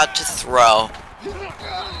back out to throw.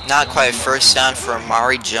 Not quite first down for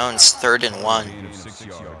Amari Jones, 3rd and 1. Gain of 6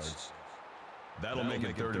 yards. That'll make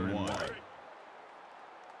it 3rd and 1. We got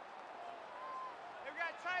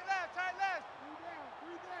tight left!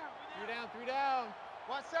 3 down.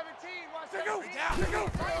 Watch 17, watch 17!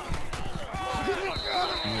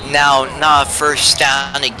 Now not first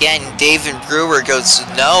down again. David Brewer goes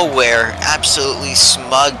nowhere. Absolutely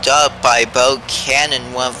smugged up by Bo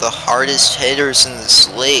Cannon, one of the hardest hitters in this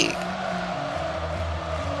league.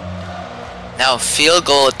 Now field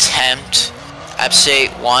goal attempt. App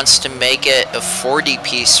State wants to make it a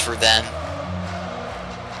 40-piece for them.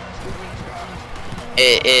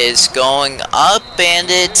 It is going up and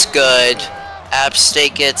it's good. App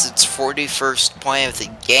State gets its 41st point of the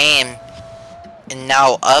game. And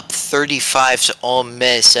now up 35 to Ole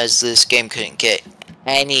Miss, as this game couldn't get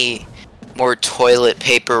any more toilet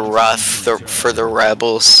paper rough for the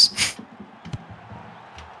Rebels.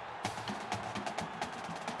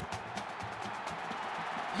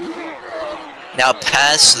 Now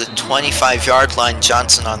past the 25-yard line,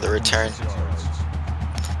 Johnson on the return.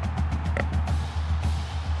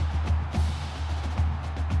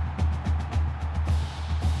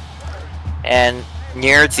 And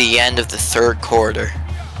near the end of the 3rd quarter.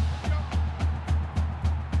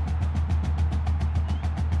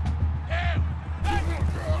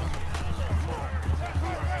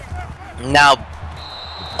 Now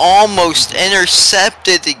almost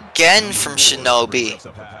intercepted again from Shinobi.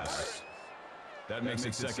 That makes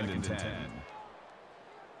it 2nd and 10.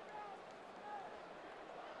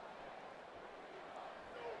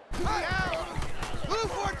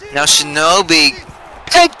 Now Shinobi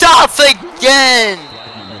picked off again!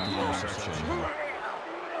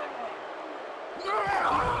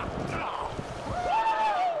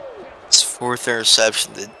 4th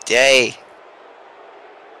interception of the day.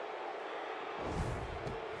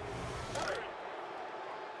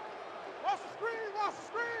 Watch the screen! Watch the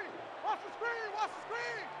screen! Watch the screen! Watch the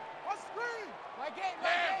screen! Watch the screen! My gate!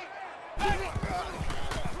 My gate!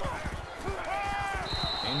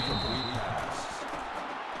 Incomplete pass.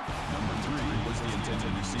 Number 3 was the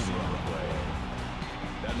intended receiver on the play.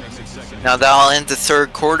 That makes it second. Now that'll end the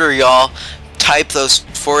 3rd quarter, y'all. Type those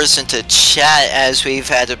fours into chat as we've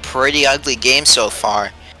had a pretty ugly game so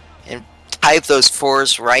far. And type those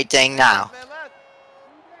fours right dang now. Man left.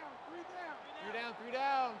 3 down. 3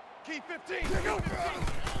 down. Keep 15. Go.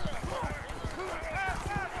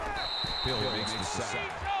 Hill makes the sack.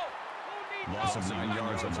 Loss of 9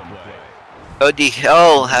 yards on the play. Cody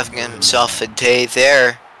Hill having himself a day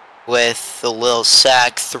there with a little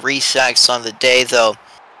sack. 3 sacks on the day though.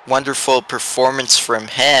 Wonderful performance from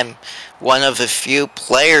him. One of a few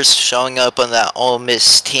players showing up on that Ole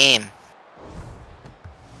Miss team.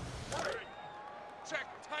 Check.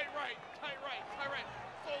 Tight right. Tight right. Tight right.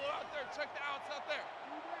 Solo out there. Check the outs out there.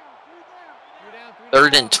 3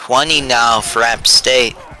 down. 3rd and 20 now for App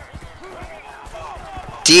State.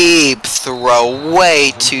 Deep throw,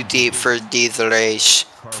 way too deep for Dietrich.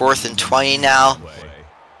 4th and 20 now.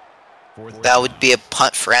 That would be a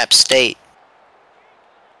punt for App State.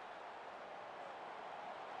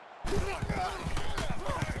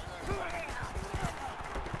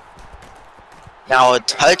 Now a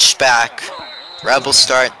touchback. Rebels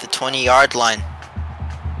start at the 20-yard line.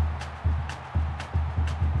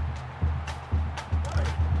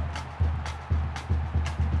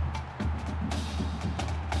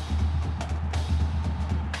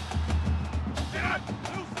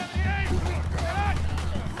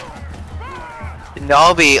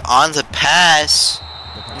 Nobi on the pass.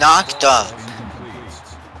 Knocked up.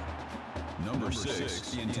 Number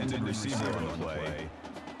 6, the intended receiver on the play.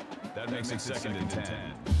 That makes it second and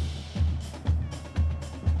 10.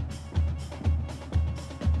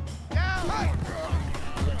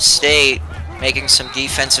 State making some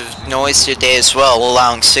defensive noise today as well,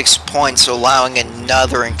 allowing 6 points, allowing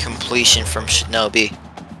another incompletion from Shinobi.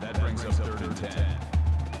 That brings us 3rd and 10.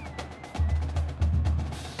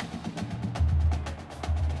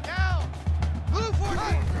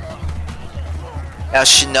 Now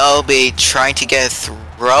Shinobi trying to get a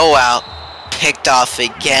throw out, picked off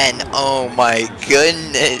again. Oh my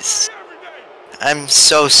goodness. I'm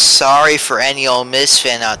so sorry for any Ole Miss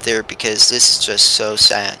fan out there because this is just so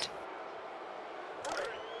sad. Tight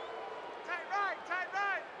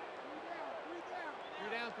right.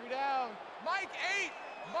 3 down. Mike 8.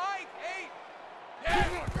 Mike 8.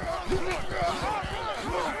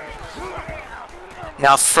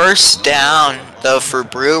 Now 1st down though for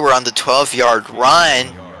Brewer on the 12-yard run.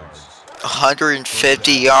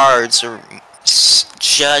 150 yards or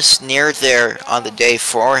just near there on the day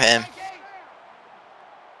for him.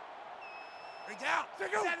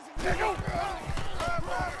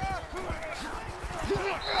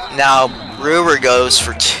 Now Brewer goes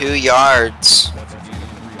for 2 yards.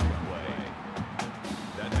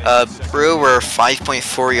 Brewer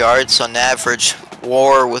 5.4 yards on average.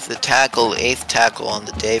 War with the tackle, 8th tackle on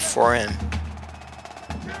the day for him.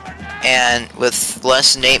 And with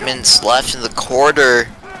less than 8 minutes left in the quarter,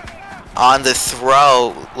 on the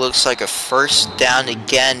throw, looks like a 1st down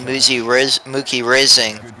again. Mookie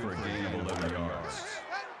Rising.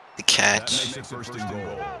 The catch.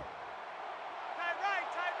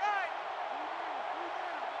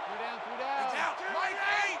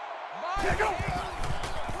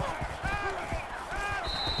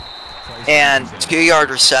 And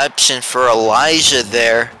 2-yard reception for Elijah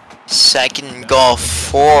there. 2nd and goal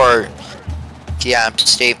for the App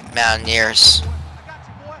State Mountaineers.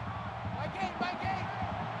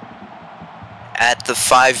 At the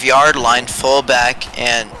 5-yard line, fullback,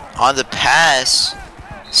 and on the pass,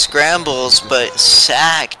 scrambles but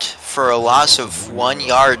sacked for a loss of 1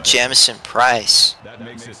 yard. Jamison Price. That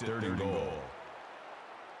makes it 3rd and goal.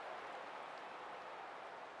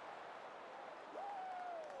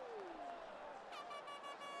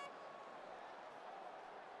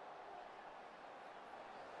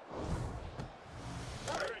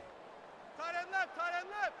 Tight end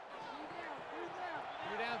left.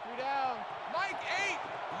 3 down. Mike 8.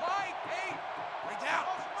 Mike 8. 3 down.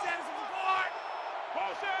 Sanderson support.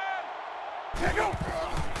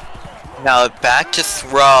 Now back to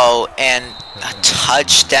throw and a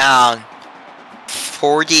touchdown.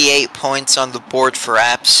 48 points on the board for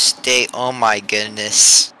App State. Oh my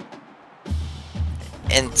goodness.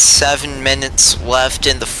 And 7 minutes left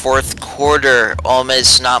in the 4th quarter. Ole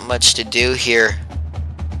Miss not much to do here,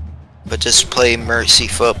 but just play mercy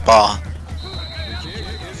football. The kick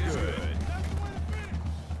is good.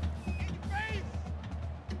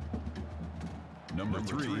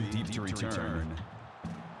 deep to return.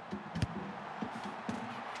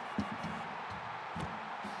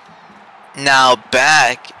 Now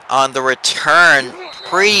back on the return.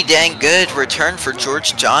 Pretty dang good return for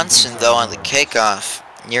George Johnson, though, on the kickoff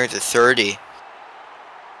near the 30.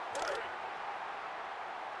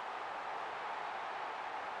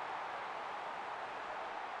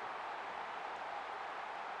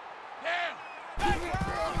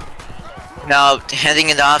 Now, handing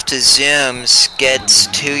it off to Zooms, gets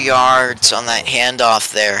 2 yards on that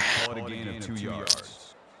handoff there. Call it a gain of 2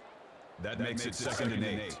 yards. That makes it 2nd and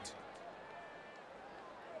 8.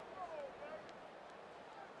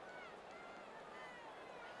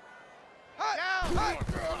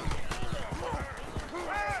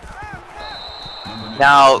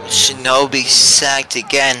 Now, Shinobi sacked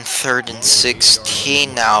again, 3rd and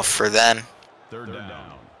 16 now for them. 3rd down.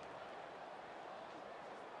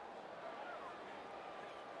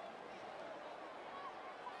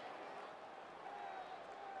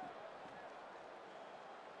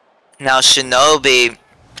 Now, Shinobi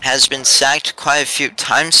has been sacked quite a few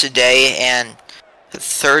times today, and the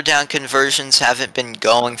 3rd down conversions haven't been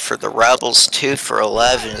going for the Rebels. 2 for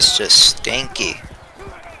 11 is just stinky.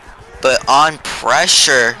 But on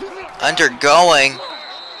pressure, undergoing,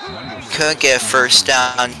 could get 1st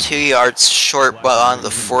down, 2 yards short, but on the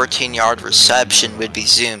 14-yard reception would be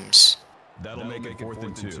Zooms. That'll make it 4th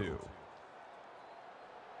and 2.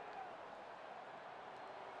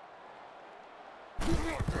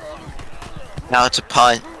 Now it's a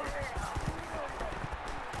punt.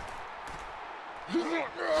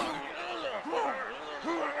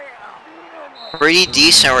 Pretty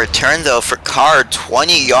decent return though for Carr,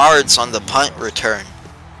 20 yards on the punt return.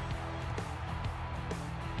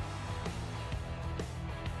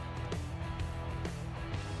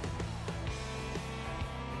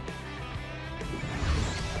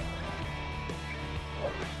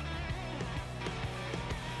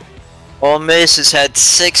 Ole Miss has had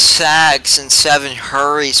 6 sacks and 7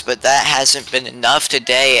 hurries, but that hasn't been enough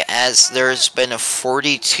today as there's been a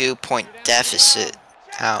 42-point deficit.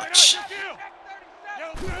 Ouch.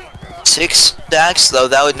 6 sacks though,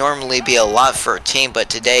 that would normally be a lot for a team, but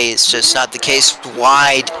today it's just not the case.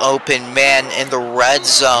 Wide open man in the red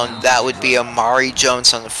zone, that would be Amari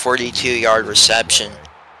Jones on the 42-yard reception.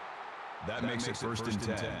 That makes it 1st and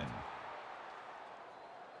 10.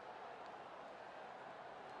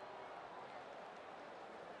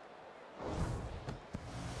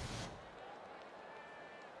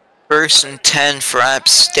 First and 10 for App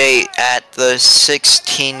State at the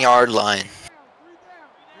 16-yard line.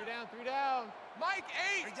 3 down. Mike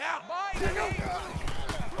 8. Mike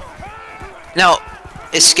 8. Now,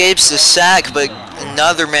 escapes the sack, but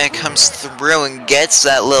another man comes through and gets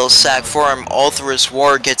that little sack for him. Althorus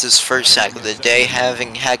Ward gets his 1st sack of the day,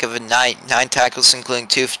 having heck of a night. 9 tackles, including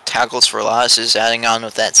 2 tackles for losses, adding on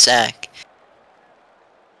with that sack.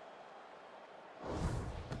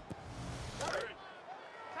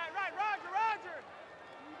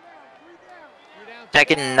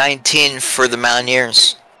 Second and 19 for the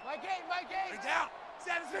Mountaineers.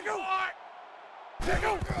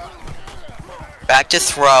 Back to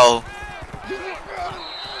throw.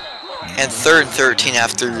 And 3rd and 13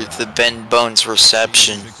 after the Ben Bones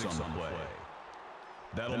reception.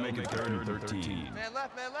 That'll make it 3rd and 13. Man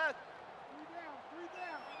left. 3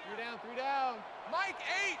 down. Mike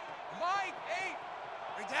 8. Mike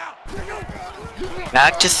 8. 3 down.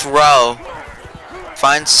 Back to throw.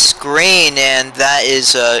 Finds screen, and that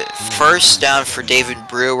is a 1st down for David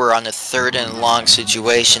Brewer on a 3rd and long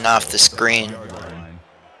situation off the screen.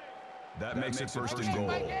 That makes it 1st and goal.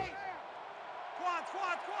 Quad.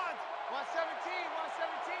 117.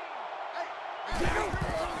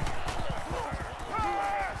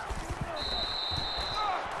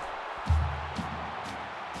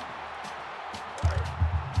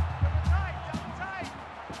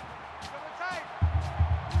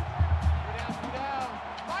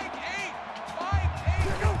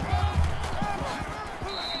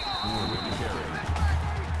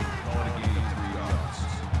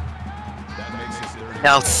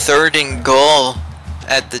 Now 3rd and goal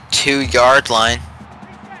at the 2-yard line.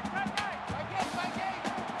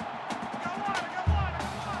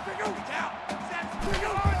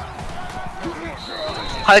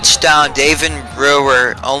 Touchdown, David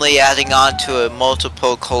Brewer, only adding on to a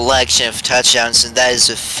multiple collection of touchdowns, and that is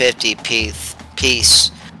a 50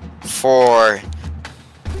 piece for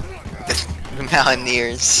the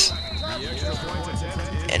Mountaineers.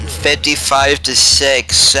 And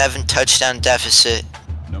 55-6, 7 touchdown deficit.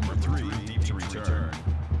 Number 3, deep to return.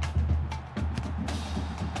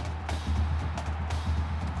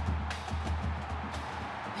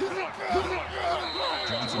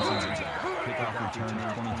 Johnson's in Kickoff return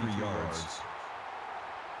 23 yards.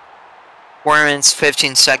 4 minutes,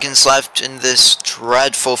 15 seconds left in this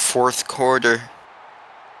dreadful fourth quarter.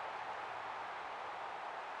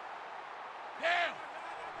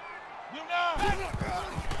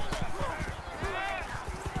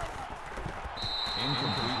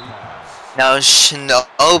 Now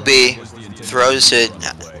Shinobi throws it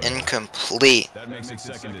incomplete. That makes it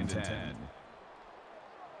 2nd and 10.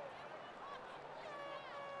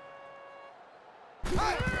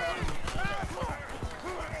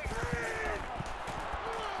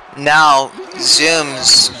 Now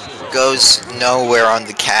Zooms goes nowhere on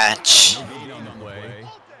the catch. No gain on the play.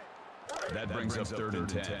 That brings up 3rd and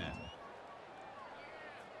 10.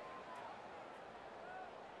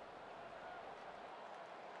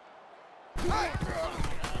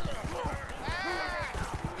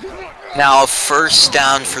 Now a first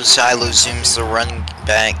down for Xylo Zooms. The running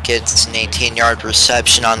back gets an 18-yard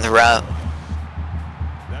reception on the route.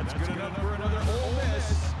 That's good enough for another Ole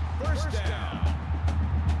Miss. First down.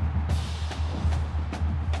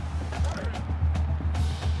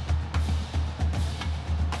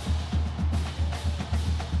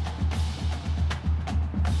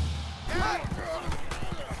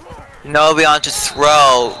 Shinobi on to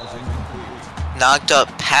throw. Knocked up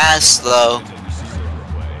pass though.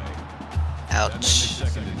 Ouch.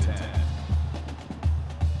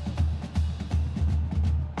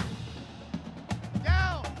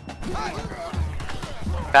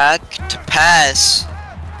 Back to pass.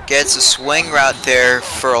 Gets a swing route there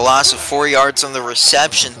for a loss of 4 yards on the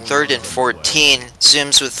reception. 3rd and 14.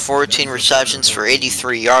 Zooms with 14 receptions for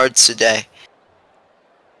 83 yards today.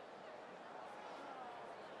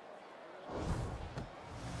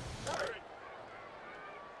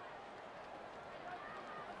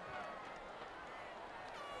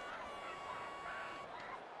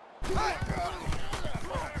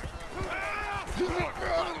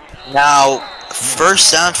 Now,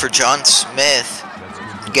 first down for John Smith.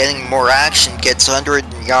 Getting more action, gets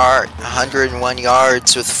 101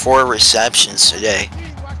 yards with 4 receptions today.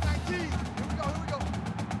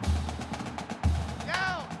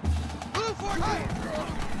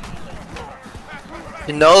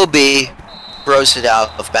 Shinobi throws it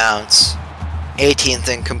out of bounds. 18th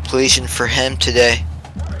incompletion for him today.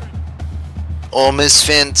 Ole Miss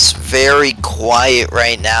fans very quiet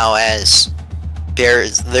right now as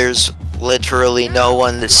there's literally no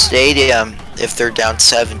one in the stadium if they're down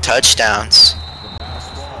 7 touchdowns.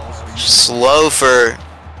 Slover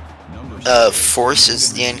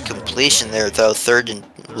forces the incompletion there though, 3rd and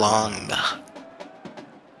long.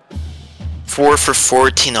 4 for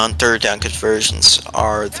 14 on 3rd down conversions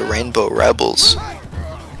are the Rainbow Rebels.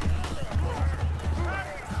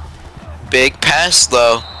 Big pass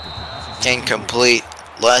though, incomplete.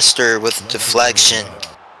 Lester with a deflection.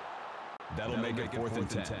 That'll make it 4th and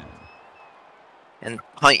 10. And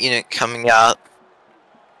punt unit coming out.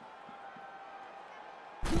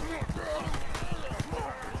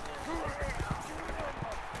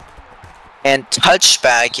 And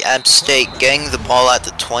touchback, App State getting the ball at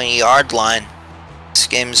the 20-yard line. This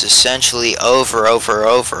game is essentially over.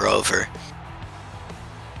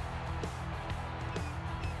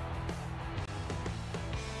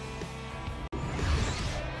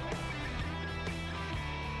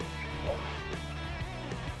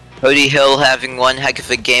 Cody Hill having one heck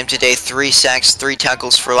of a game today. 3 sacks, 3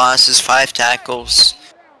 tackles for losses, 5 tackles.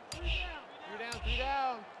 3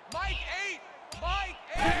 down. Mike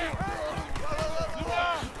 8.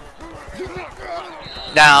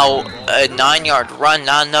 Now, a 9-yard run,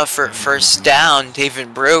 not enough for first down.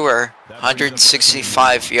 David Brewer,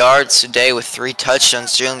 165 yards today with 3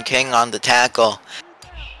 touchdowns. Jalen King on the tackle.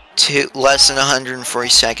 Less than 140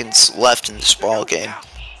 seconds left in this ball game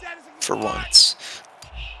for once.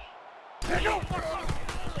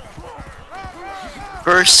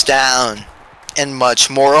 First down and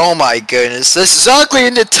much more. Oh my goodness, this is ugly,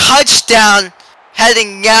 and a touchdown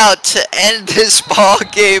heading out to end this ball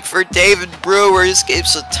game for David Brewer. He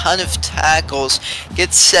escapes a ton of tackles,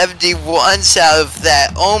 gets 71s out of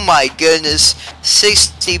that. Oh my goodness,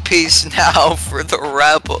 60 piece now for the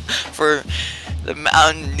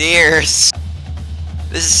Mountaineers.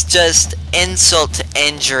 This is just insult to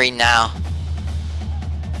injury now.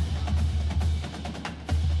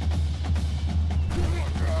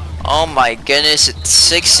 Oh my goodness,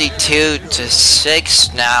 it's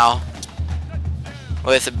 62-6 now,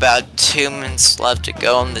 with about 2 minutes left to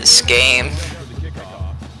go in this game.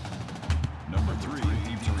 Number 3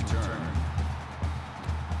 deep to return.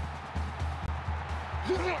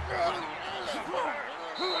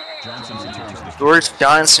 Johnson returns the George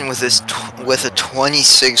Johnson with with a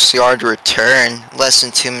 26-yard return. Less than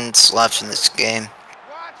 2 minutes left in this game.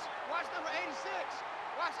 Watch number 86.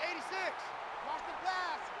 Watch 86. Watch the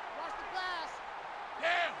pass. Watch the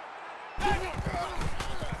pass.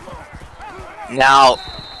 Yeah. Now,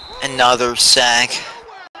 another sack.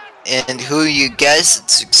 And who you guess?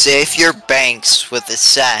 It's Xavier Banks with a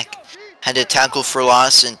sack. Had a tackle for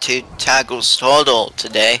loss and 2 tackles total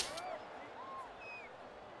today.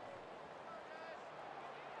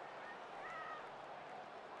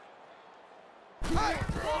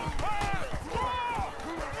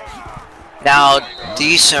 Now,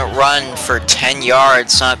 decent run for 10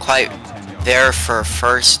 yards. Not quite there for a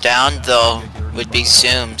first down, though, would be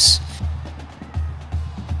Zooms.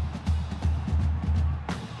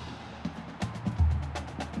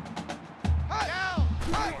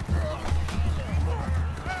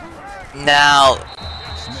 Now,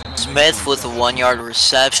 Smith with a 1-yard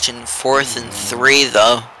reception, 4th and 3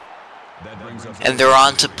 though. And they're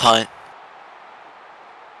on to punt.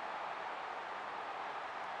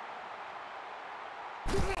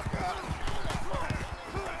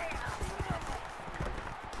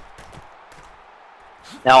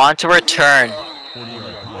 Now on to return.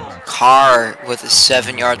 Carr with a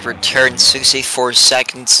 7-yard return, 64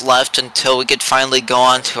 seconds left until we could finally go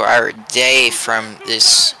on to our day from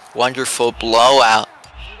this wonderful blowout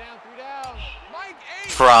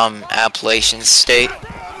from Appalachian State.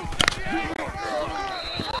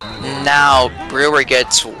 Now Brewer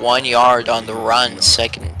gets 1 yard on the run,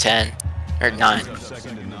 2nd and 10 or 9.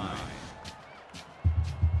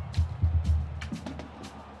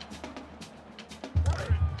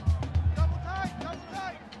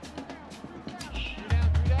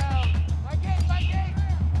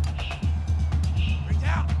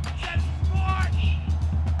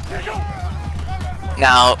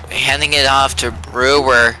 Now, handing it off to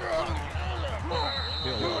Brewer.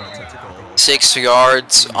 6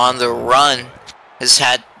 yards on the run. Has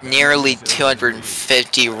had nearly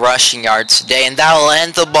 250 rushing yards today. And that'll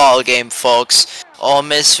end the ball game, folks. Ole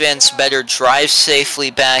Miss fans better drive safely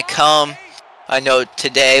back home. I know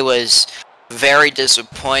today was very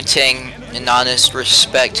disappointing. In honest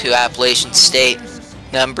respect to Appalachian State.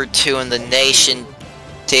 Number 2 in the nation,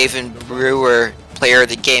 David Brewer. Player of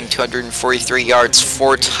the game, 243 yards,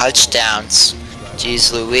 4 touchdowns.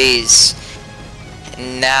 Jeez Louise.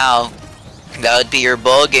 And now, that would be your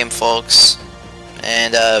bowl game, folks.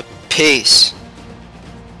 And, peace.